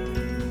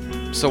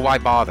long. So why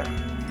bother?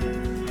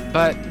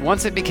 But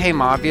once it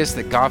became obvious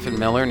that Goff and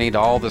Miller needed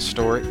all the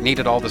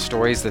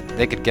stories that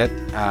they could get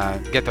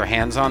their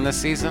hands on this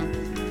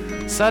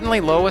season,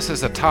 suddenly Lois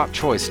is a top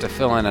choice to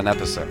fill in an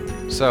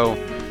episode. So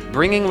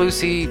bringing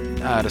Lucy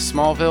to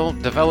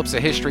Smallville develops a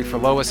history for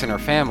Lois and her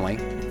family,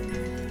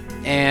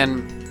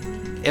 and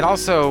it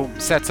also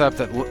sets up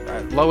that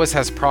Lois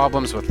has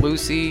problems with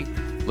Lucy,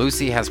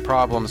 Lucy has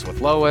problems with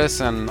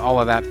Lois, and all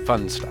of that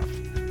fun stuff.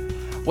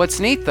 What's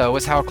neat though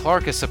is how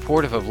Clark is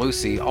supportive of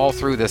Lucy all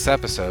through this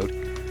episode,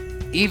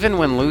 even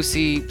when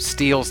Lucy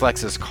steals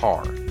Lex's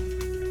car.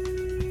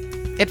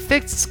 It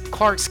fits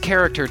Clark's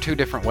character two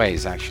different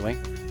ways, actually.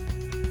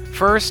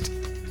 First,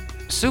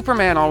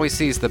 Superman always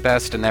sees the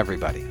best in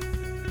everybody.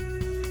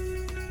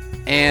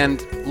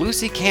 And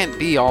Lucy can't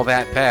be all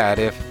that bad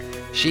if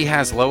she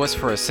has Lois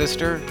for a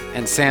sister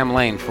and Sam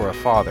Lane for a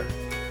father.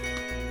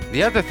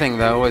 The other thing,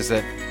 though, is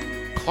that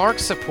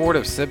Clark's support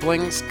of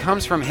siblings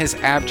comes from his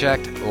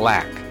abject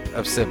lack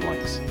of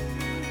siblings.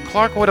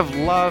 Clark would have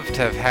loved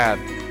to have had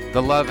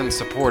the love and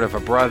support of a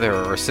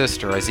brother or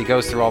sister as he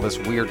goes through all this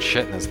weird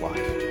shit in his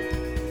life.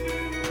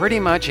 Pretty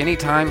much any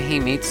time he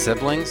meets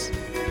siblings,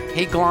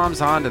 he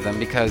gloms onto them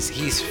because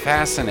he's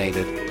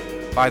fascinated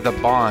by the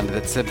bond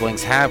that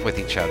siblings have with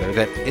each other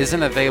that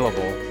isn't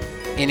available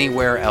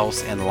anywhere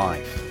else in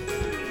life.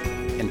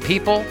 And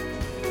people,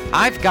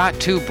 I've got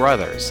two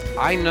brothers.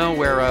 I know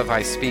whereof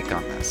I speak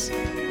on this.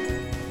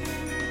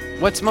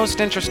 What's most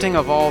interesting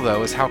of all,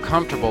 though, is how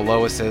comfortable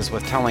Lois is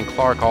with telling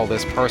Clark all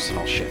this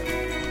personal shit.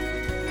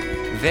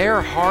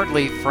 They're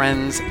hardly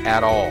friends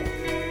at all.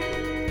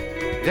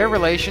 Their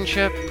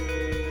relationship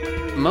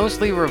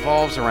mostly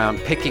revolves around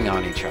picking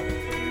on each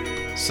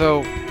other.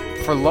 So,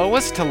 for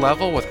Lois to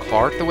level with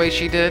Clark the way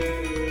she did,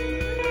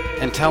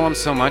 and tell him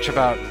so much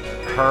about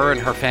her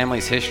and her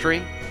family's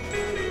history,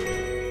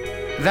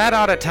 that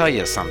ought to tell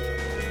you something.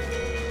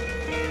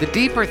 The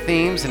deeper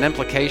themes and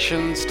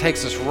implications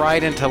takes us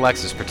right into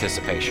Lex's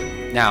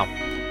participation. Now,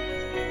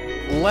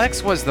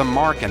 Lex was the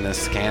mark in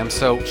this scam,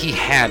 so he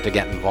had to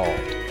get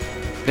involved.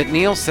 But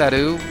Neil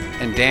Sadu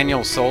and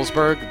Daniel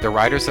Solzberg, the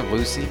writers of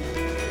Lucy,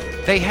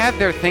 they had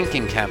their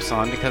thinking caps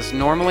on because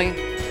normally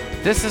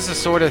this is the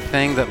sort of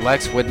thing that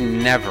Lex would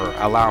never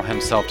allow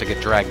himself to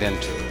get dragged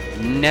into.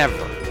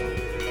 Never.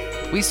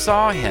 We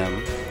saw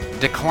him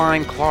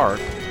decline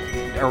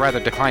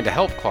to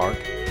help Clark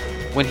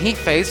when he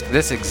faced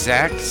this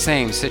exact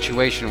same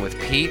situation with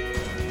Pete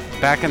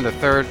back in the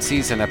third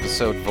season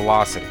episode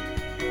Velocity.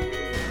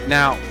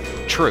 Now,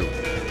 true,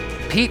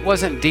 Pete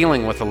wasn't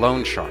dealing with a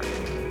loan shark,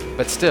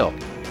 but still,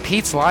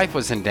 Pete's life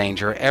was in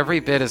danger every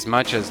bit as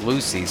much as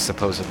Lucy's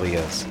supposedly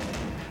is.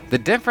 The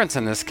difference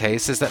in this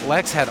case is that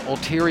Lex had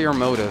ulterior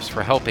motives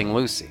for helping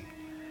Lucy.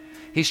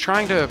 He's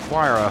trying to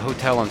acquire a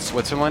hotel in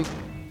Switzerland,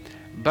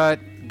 but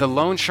the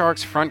loan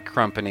shark's front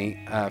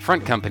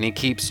company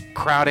keeps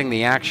crowding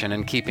the action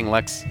and keeping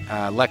Lex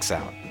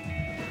out.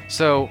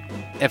 So,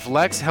 if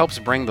Lex helps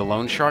bring the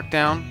loan shark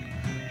down,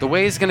 the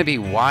way is going to be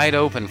wide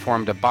open for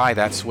him to buy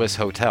that Swiss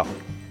hotel.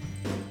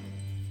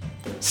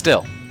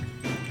 Still,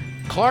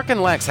 Clark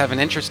and Lex have an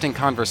interesting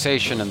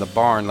conversation in the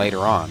barn later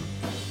on.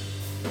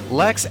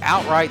 Lex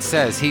outright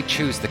says he'd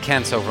choose the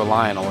Kents over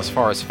Lionel as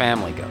far as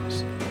family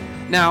goes.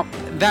 Now,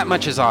 that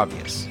much is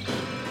obvious.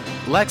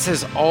 Lex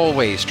has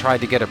always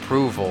tried to get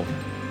approval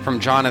from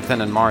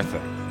Jonathan and Martha,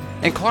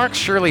 and Clark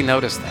surely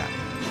noticed that.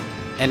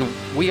 And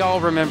we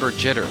all remember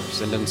Jitters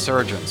and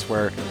Insurgents,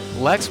 where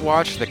Lex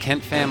watched the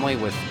Kent family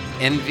with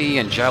envy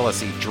and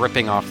jealousy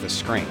dripping off the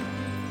screen.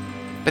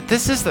 But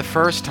this is the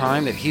first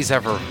time that he's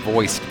ever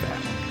voiced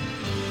that.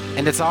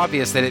 And it's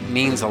obvious that it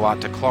means a lot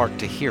to Clark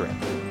to hear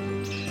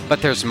it.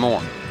 But there's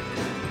more.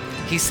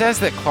 He says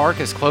that Clark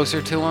is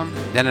closer to him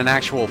than an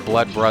actual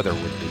blood brother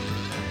would be.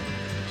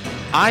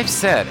 I've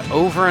said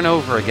over and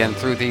over again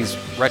through these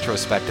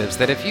retrospectives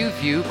that if you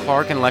view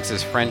Clark and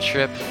Lex's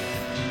friendship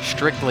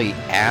strictly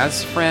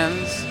as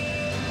friends,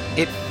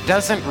 it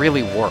doesn't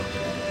really work.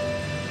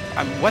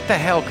 What the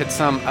hell could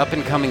some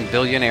up-and-coming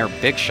billionaire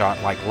big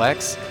shot like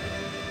Lex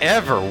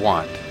ever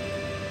want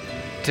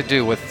to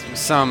do with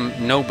some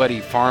nobody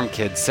farm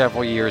kid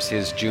several years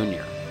his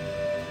junior?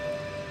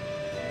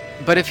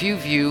 But if you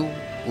view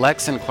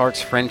Lex and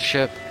Clark's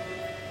friendship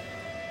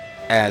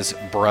as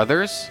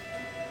brothers,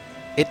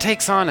 it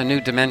takes on a new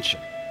dimension.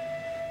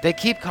 They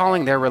keep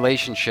calling their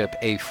relationship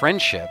a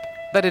friendship,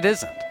 but it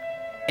isn't.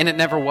 And it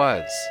never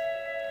was.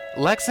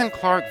 Lex and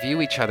Clark view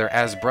each other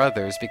as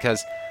brothers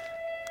because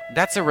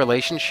that's a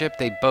relationship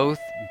they both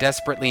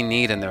desperately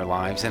need in their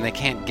lives, and they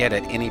can't get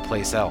it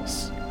anyplace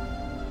else.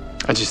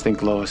 I just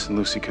think Lois and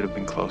Lucy could have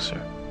been closer.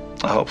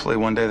 Hopefully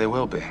one day they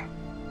will be.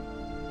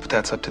 But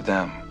that's up to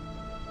them.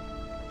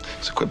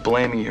 So quit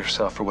blaming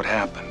yourself for what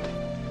happened.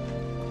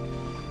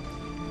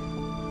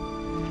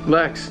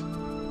 Lex.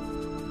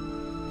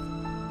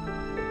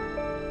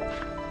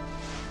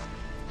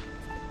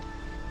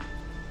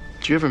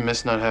 Did you ever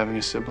miss not having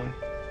a sibling?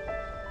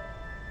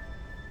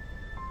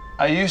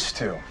 I used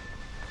to.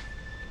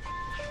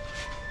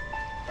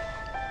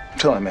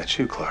 Until I met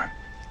you, Clark.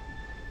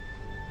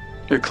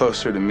 You're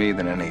closer to me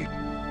than any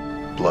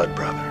blood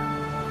brother.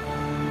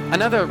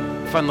 Another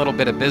fun little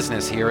bit of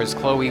business here is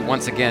Chloe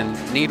once again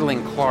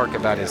needling Clark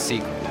about his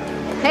secret.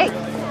 Hey.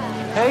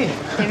 Hey.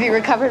 Have you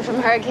recovered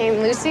from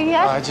Hurricane Lucy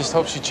yet? I just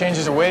hope she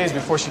changes her ways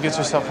before she gets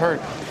herself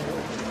hurt.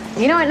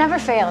 You know, it never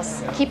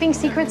fails. Keeping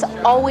secrets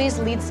always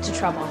leads to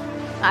trouble.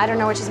 I don't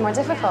know which is more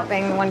difficult,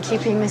 being the one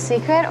keeping the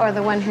secret or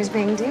the one who's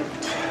being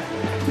duped.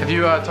 Have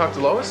you talked to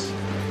Lois?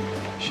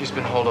 She's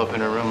been holed up in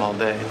her room all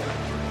day.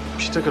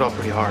 She took it all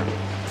pretty hard.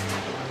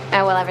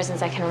 Well, ever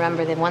since I can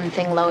remember, the one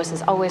thing Lois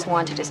has always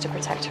wanted is to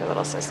protect her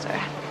little sister.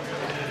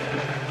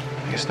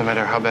 I guess no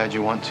matter how bad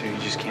you want to, you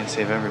just can't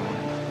save everyone.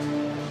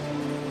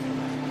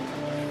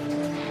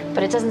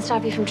 But it doesn't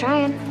stop you from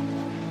trying,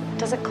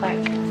 does it,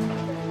 Clark?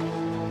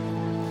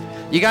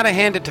 You gotta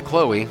hand it to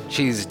Chloe.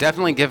 She's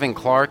definitely giving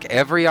Clark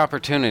every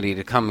opportunity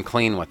to come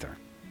clean with her.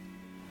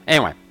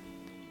 Anyway,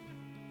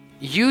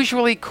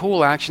 usually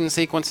cool action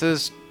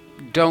sequences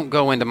don't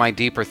go into my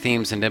deeper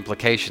themes and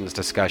implications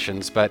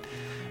discussions, but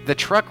the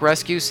truck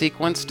rescue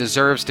sequence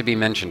deserves to be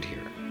mentioned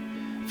here.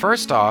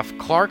 First off,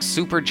 Clark's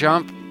super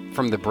jump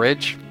from the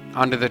bridge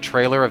onto the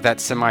trailer of that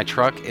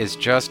semi-truck is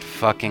just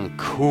fucking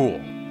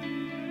cool.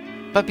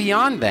 But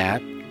beyond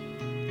that,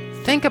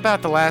 think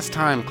about the last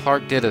time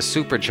Clark did a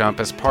super jump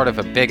as part of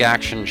a big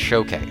action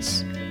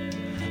showcase.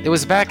 It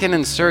was back in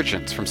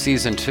Insurgents from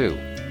Season 2,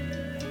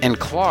 and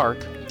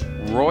Clark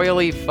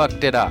royally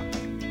fucked it up.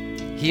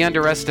 He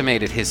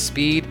underestimated his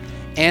speed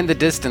and the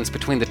distance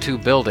between the two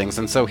buildings,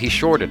 and so he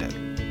shorted it.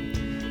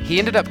 He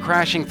ended up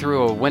crashing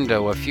through a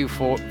window a few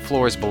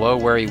floors below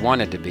where he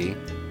wanted to be.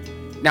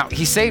 Now,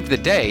 he saved the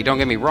day, don't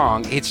get me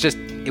wrong,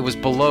 it was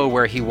below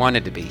where he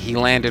wanted to be. He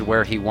landed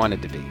where he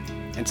wanted to be.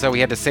 And so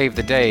he had to save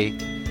the day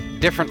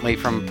differently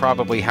from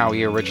probably how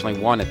he originally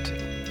wanted to.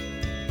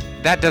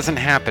 That doesn't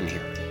happen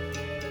here.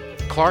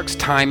 Clark's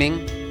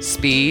timing,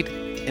 speed,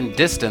 and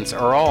distance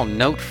are all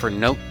note for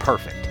note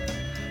perfect.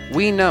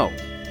 We know,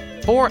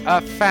 for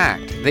a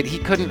fact, that he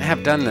couldn't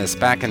have done this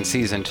back in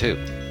Season 2.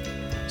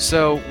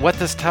 So what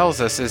this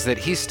tells us is that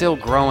he's still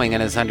growing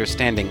in his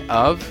understanding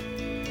of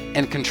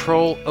and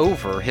control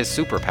over his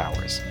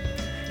superpowers.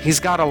 He's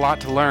got a lot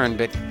to learn,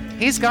 but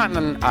he's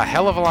gotten a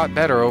hell of a lot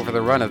better over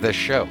the run of this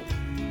show.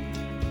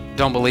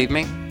 Don't believe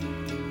me?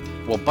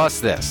 Well,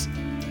 bust this.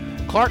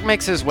 Clark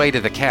makes his way to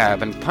the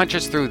cab and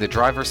punches through the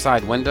driver's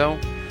side window,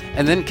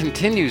 and then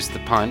continues the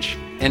punch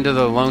into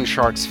the loan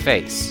shark's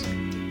face.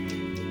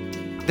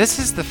 This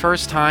is the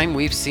first time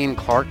we've seen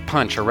Clark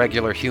punch a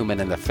regular human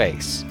in the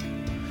face.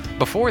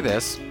 Before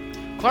this,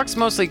 Clark's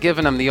mostly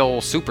given him the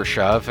old super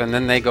shove, and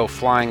then they go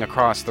flying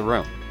across the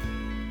room.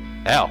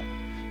 Hell,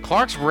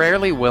 Clark's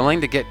rarely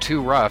willing to get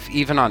too rough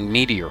even on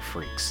meteor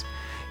freaks.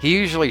 He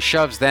usually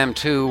shoves them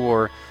too,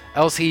 or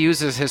else he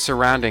uses his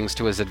surroundings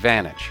to his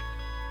advantage.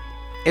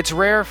 It's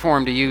rare for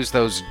him to use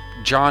those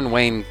John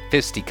Wayne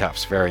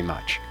fisticuffs very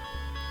much.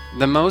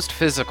 The most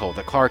physical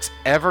that Clark's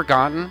ever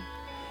gotten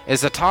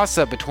is a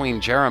toss-up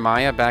between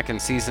Jeremiah back in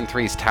Season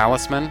 3's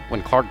Talisman,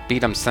 when Clark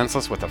beat him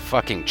senseless with a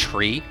fucking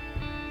tree,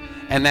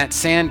 and that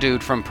sand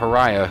dude from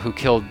Pariah who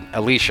killed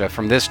Alicia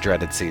from this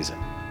dreaded season.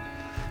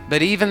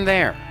 But even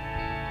there,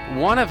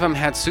 one of them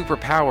had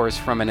superpowers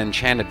from an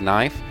enchanted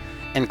knife,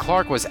 and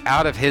Clark was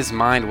out of his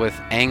mind with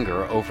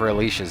anger over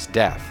Alicia's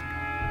death.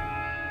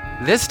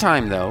 This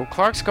time, though,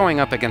 Clark's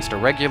going up against a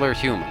regular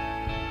human.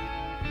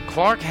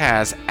 Clark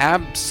has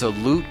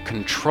absolute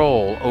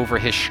control over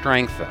his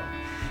strength, though.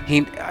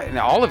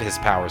 All of his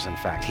powers, in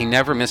fact. He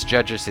never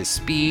misjudges his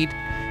speed,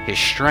 his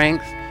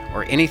strength,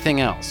 or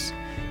anything else.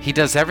 He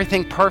does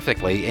everything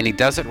perfectly, and he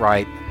does it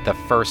right the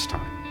first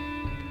time.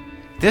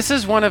 This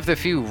is one of the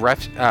few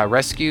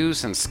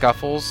rescues and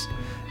scuffles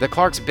that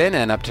Clark's been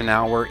in up to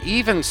now where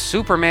even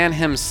Superman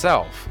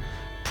himself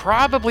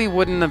probably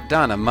wouldn't have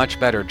done a much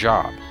better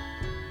job.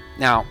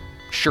 Now,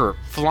 sure,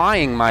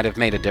 flying might have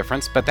made a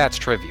difference, but that's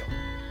trivial.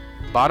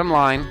 Bottom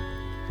line,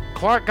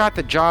 Clark got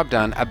the job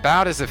done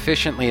about as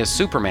efficiently as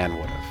Superman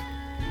would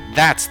have.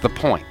 That's the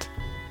point.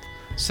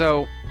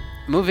 So,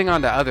 moving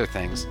on to other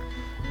things,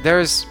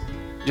 there's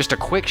just a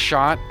quick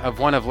shot of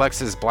one of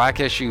Lex's black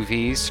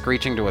SUVs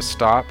screeching to a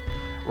stop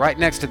right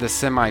next to the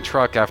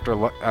semi-truck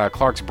after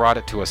Clark's brought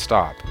it to a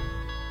stop.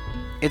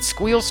 It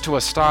squeals to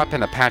a stop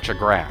in a patch of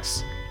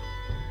grass.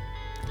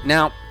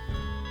 Now,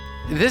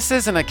 this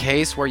isn't a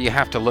case where you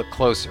have to look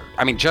closer.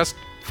 I mean, just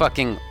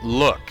fucking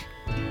look.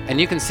 And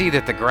you can see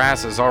that the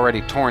grass is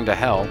already torn to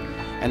hell,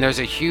 and there's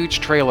a huge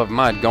trail of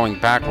mud going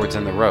backwards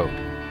in the road.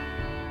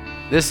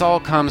 This all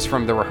comes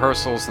from the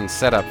rehearsals and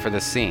setup for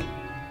this scene.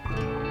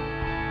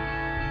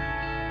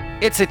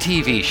 It's a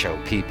TV show,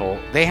 people.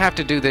 They have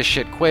to do this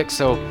shit quick,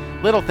 so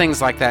little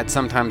things like that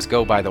sometimes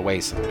go by the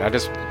wayside. I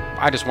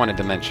just wanted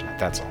to mention it,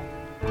 that's all.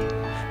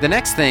 The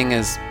next thing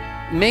is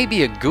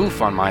maybe a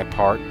goof on my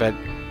part, but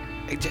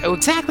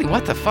exactly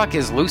what the fuck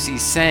is Lucy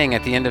saying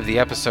at the end of the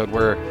episode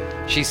where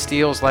she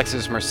steals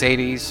Lex's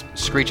Mercedes,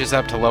 screeches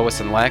up to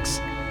Lois and Lex,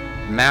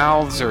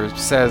 mouths or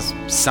says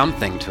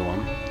something to him,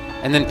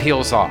 and then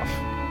peels off?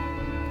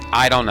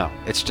 I don't know.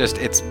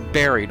 It's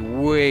buried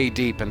way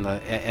deep in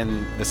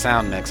the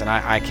sound mix, and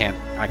I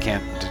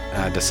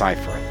can't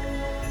decipher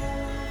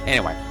it.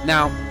 Anyway,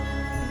 now,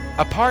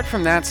 apart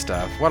from that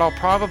stuff, what I'll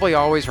probably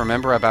always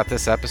remember about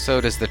this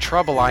episode is the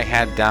trouble I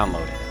had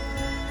downloading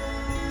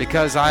it,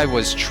 because I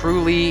was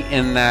truly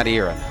in that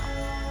era now.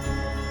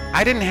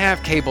 I didn't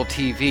have cable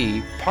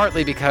TV,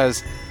 partly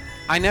because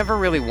I never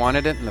really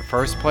wanted it in the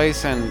first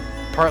place, and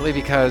partly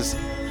because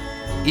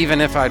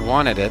even if I'd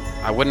wanted it,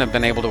 I wouldn't have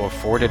been able to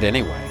afford it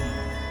anyway.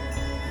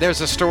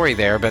 There's a story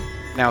there, but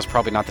now's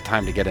probably not the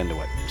time to get into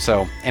it.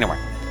 So, anyway.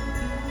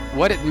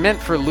 What it meant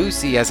for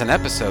Lucy as an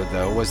episode,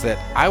 though, was that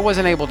I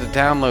wasn't able to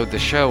download the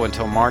show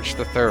until March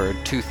the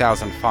 3rd,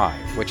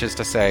 2005, which is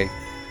to say,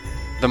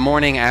 the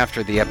morning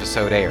after the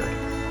episode aired.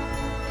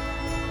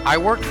 I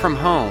worked from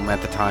home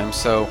at the time,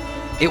 so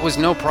it was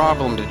no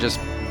problem to just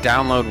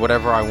download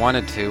whatever I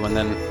wanted to and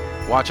then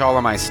watch all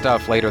of my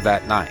stuff later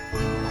that night.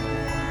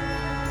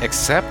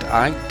 Except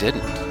I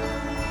didn't.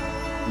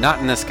 Not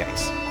in this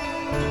case.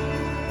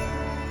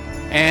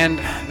 And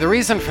the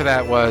reason for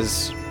that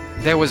was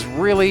there was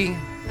really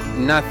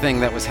nothing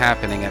that was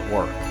happening at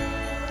work.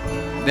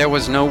 There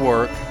was no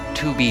work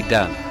to be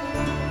done.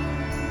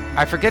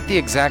 I forget the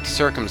exact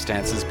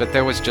circumstances, but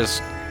there was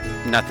just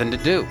nothing to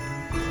do.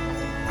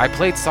 I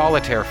played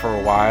solitaire for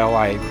a while.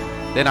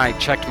 Then I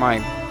checked my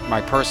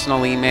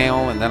personal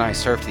email, and then I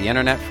surfed the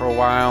internet for a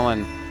while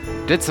and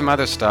did some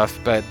other stuff,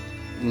 but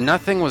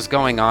nothing was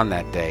going on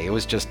that day.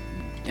 It's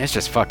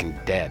just fucking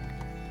dead.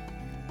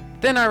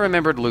 Then I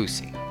remembered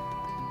Lucy.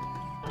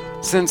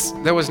 Since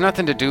there was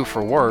nothing to do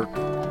for work,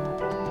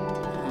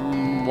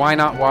 why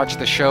not watch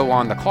the show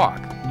on the clock?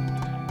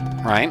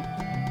 Right?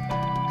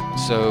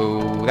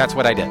 So that's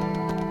what I did.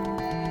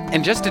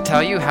 And just to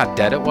tell you how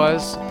dead it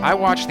was, I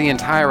watched the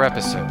entire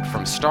episode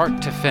from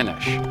start to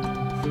finish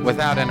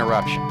without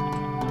interruption.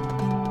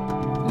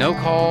 No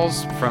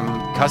calls from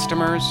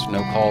customers,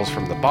 no calls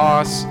from the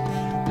boss,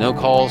 no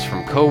calls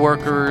from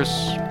coworkers,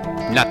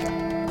 nothing.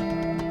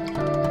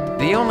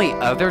 The only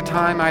other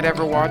time I'd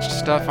ever watched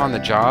stuff on the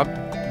job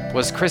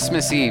was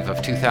Christmas Eve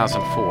of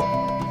 2004,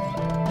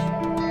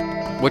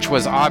 which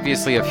was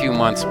obviously a few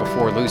months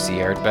before Lucy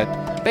aired,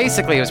 but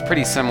basically it was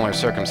pretty similar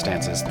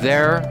circumstances.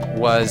 There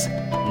was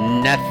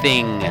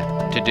nothing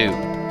to do.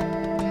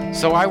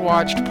 So I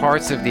watched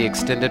parts of the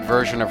extended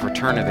version of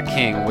Return of the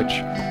King, which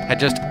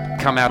had just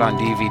come out on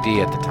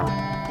DVD at the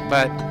time.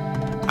 But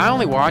I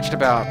only watched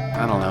about,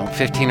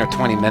 15 or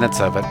 20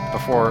 minutes of it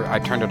before I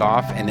turned it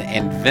off and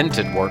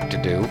invented work to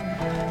do,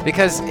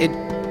 because it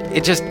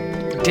just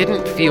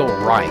didn't feel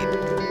right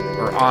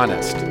or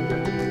honest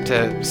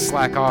to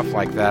slack off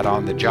like that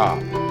on the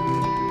job.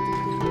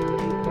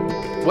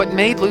 What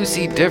made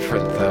Lucy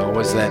different, though,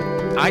 was that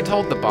I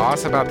told the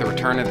boss about the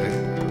Return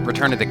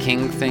of the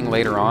King thing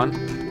later on,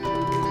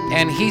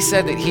 and he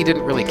said that he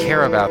didn't really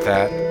care about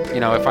that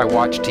if I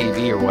watch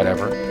TV or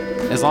whatever,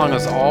 as long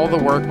as all the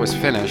work was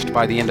finished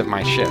by the end of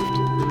my shift.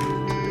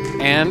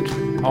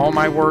 And all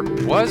my work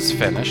was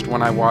finished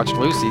when I watched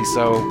Lucy,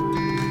 so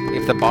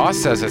if the boss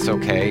says it's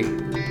okay,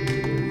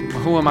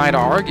 who am I to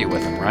argue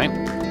with him, right?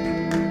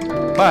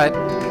 But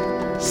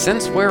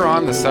since we're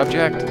on the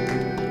subject,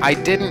 I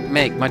didn't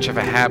make much of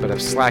a habit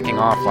of slacking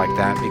off like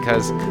that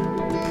because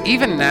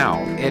even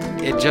now,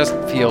 it just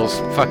feels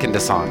fucking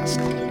dishonest,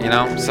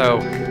 So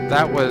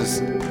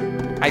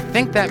I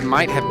think that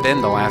might have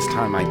been the last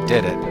time I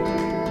did it.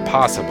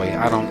 Possibly.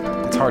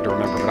 It's hard to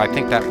remember, but I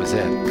think that was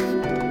it.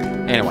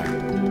 Anyway.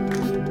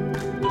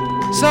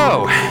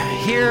 So,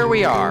 here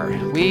we are.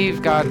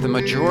 We've got the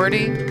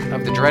majority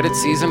of the dreaded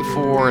Season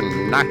 4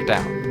 knocked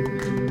out.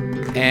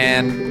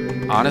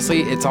 And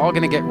honestly, it's all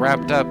going to get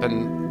wrapped up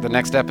in the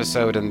next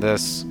episode in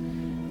this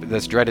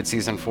dreaded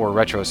Season 4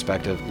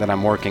 retrospective that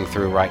I'm working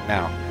through right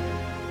now.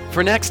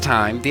 For next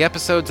time, the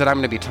episodes that I'm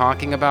going to be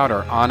talking about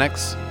are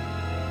Onyx,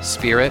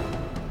 Spirit,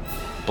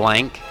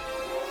 Blank,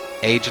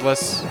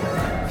 Ageless,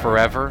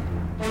 Forever,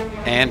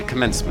 and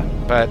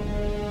Commencement. But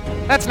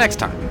that's next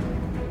time.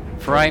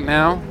 For right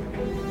now,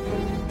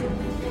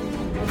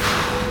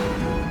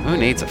 who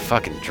needs a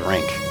fucking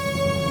drink?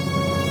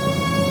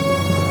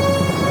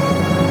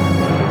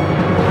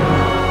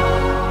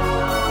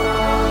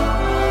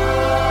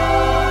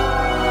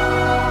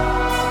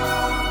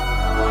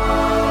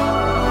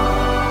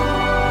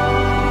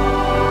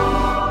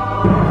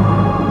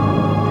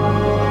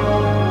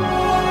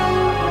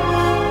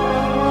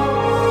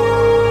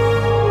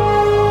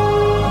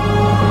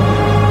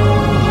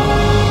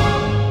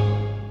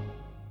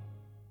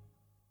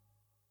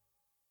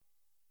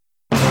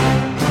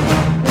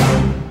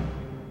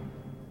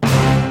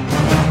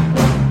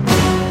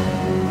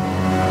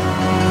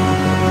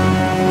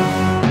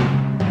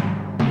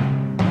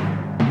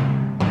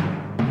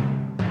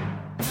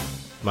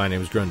 My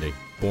name is Grundy,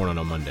 born on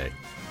a Monday.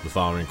 The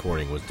following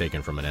recording was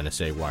taken from an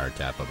NSA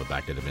wiretap of a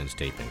Back to the Bins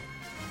taping.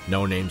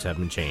 No names have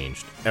been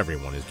changed.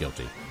 Everyone is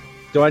guilty.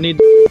 Do I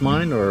need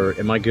mine, or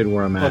am I good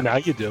where I'm at? Well, now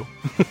you do.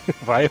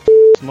 If I have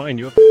mine,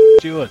 you have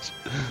yours.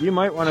 You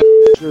might want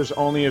to yours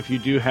only if you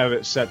do have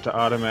it set to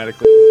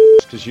automatically,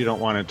 because you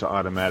don't want it to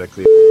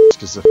automatically,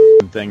 because the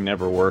thing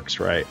never works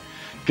right.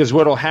 Because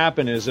what'll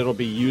happen is it'll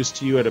be used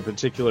to you at a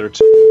particular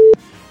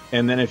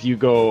and then if you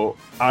go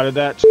out of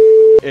that,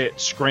 it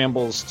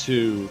scrambles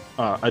to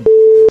and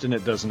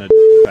it doesn't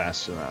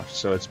fast enough.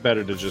 So it's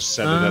better to just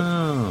set it up.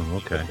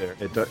 Oh, okay.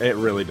 It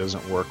really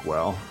doesn't work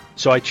well.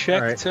 So I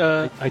checked.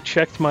 Right. I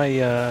checked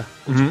my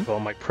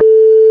my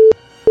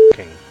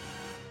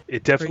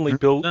It definitely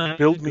billed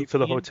me for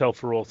the hotel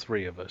for all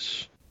three of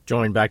us.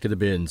 Join Back to the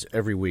Bins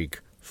every week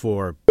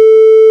for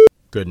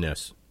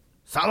goodness.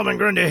 Solomon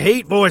Grundy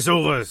hate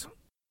voiceovers.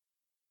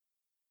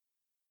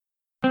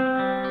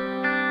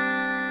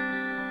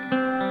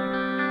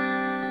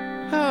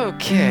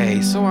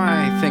 Okay, so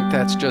I think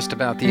that's just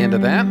about the end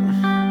of that.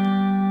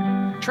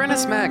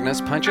 Trentus Magnus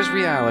Punches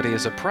Reality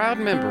is a proud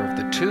member of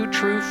the Two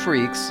True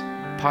Freaks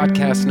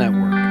podcast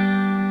network.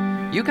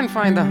 You can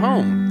find the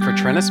home for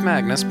Trentus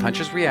Magnus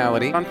Punches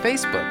Reality on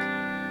Facebook,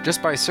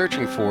 just by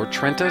searching for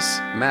Trentus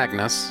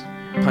Magnus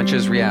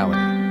Punches Reality.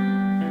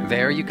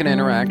 There you can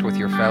interact with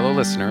your fellow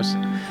listeners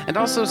and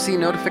also see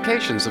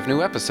notifications of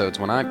new episodes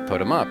when I put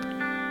them up.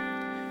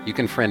 You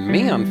can friend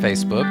me on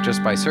Facebook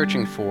just by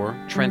searching for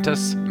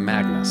Trentus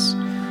Magnus,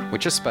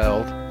 which is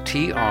spelled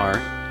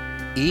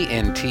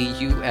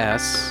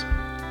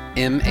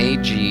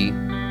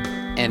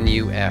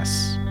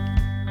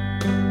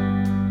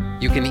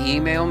TRENTUSMAGNUS. You can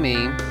email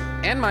me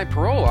and my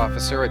parole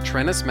officer at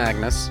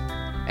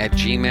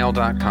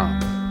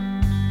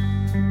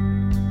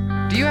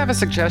trentusmagnus@gmail.com. Do you have a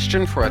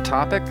suggestion for a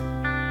topic?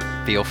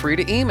 Feel free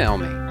to email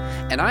me,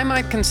 and I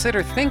might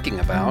consider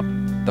thinking about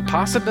the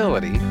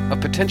possibility of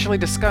potentially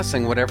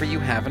discussing whatever you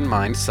have in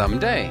mind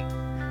someday.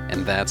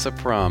 And that's a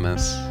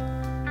promise.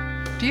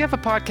 Do you have a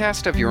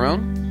podcast of your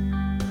own?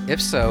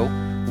 If so,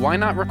 why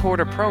not record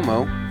a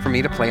promo for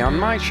me to play on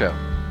my show?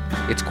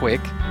 It's quick,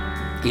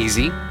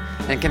 easy,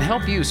 and can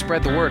help you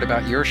spread the word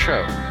about your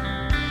show.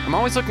 I'm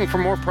always looking for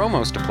more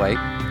promos to play.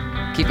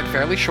 Keep it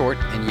fairly short,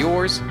 and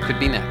yours could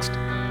be next.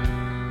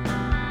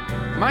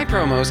 My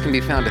promos can be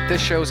found at this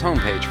show's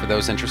homepage for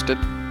those interested.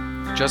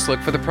 Just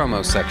look for the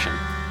promos section.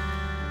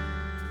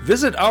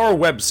 Visit our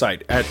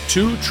website at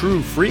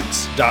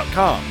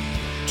twotruefreaks.com.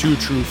 Two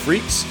True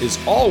Freaks is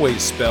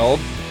always spelled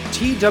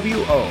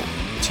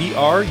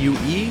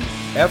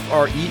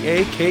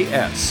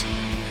TWOTRUEFREAKS.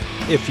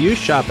 If you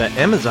shop at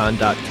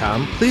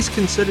Amazon.com, please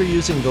consider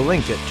using the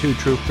link at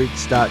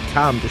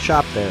twotruefreaks.com to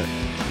shop there.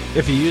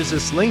 If you use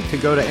this link to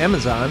go to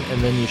Amazon and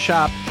then you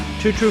shop,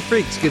 Two True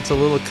Freaks gets a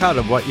little cut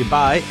of what you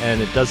buy, and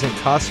it doesn't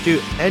cost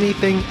you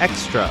anything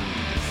extra.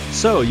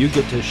 So you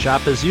get to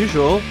shop as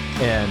usual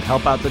and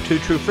help out the Two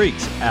True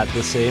Freaks at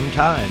the same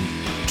time.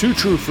 Two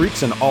True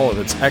Freaks and all of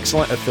its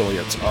excellent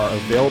affiliates are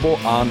available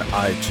on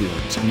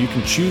iTunes, and you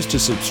can choose to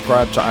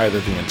subscribe to either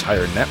the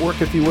entire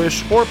network if you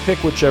wish, or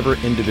pick whichever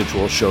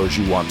individual shows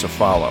you want to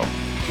follow.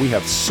 We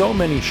have so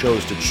many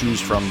shows to choose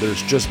from,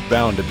 there's just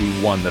bound to be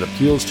one that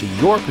appeals to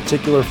your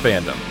particular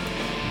fandom.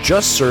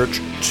 Just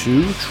search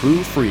 2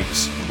 True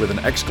Freaks with an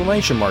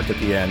exclamation mark at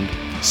the end,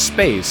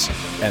 space,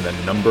 and the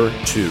number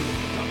 2.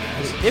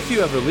 If you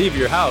ever leave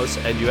your house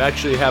and you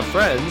actually have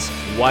friends,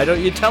 why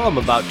don't you tell them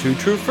about 2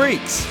 True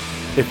Freaks?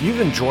 If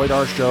you've enjoyed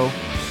our show,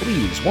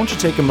 please won't you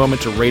take a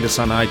moment to rate us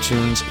on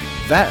iTunes?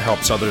 That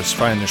helps others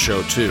find the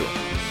show too.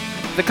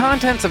 The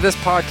contents of this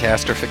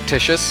podcast are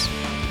fictitious,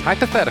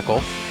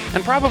 hypothetical,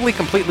 and probably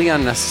completely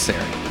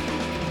unnecessary.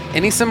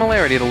 Any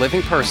similarity to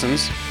living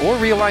persons or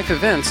real-life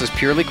events is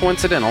purely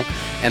coincidental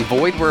and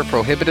void where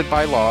prohibited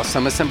by law,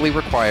 some assembly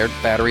required,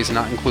 batteries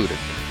not included.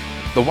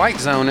 The white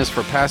zone is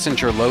for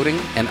passenger loading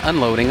and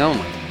unloading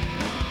only.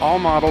 All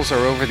models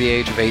are over the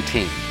age of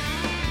 18.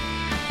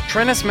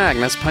 Trentus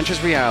Magnus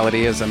Punches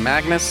Reality is a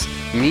Magnus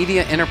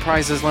Media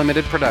Enterprises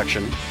Limited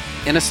production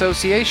in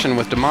association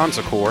with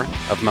Demonzacore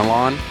of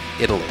Milan,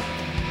 Italy.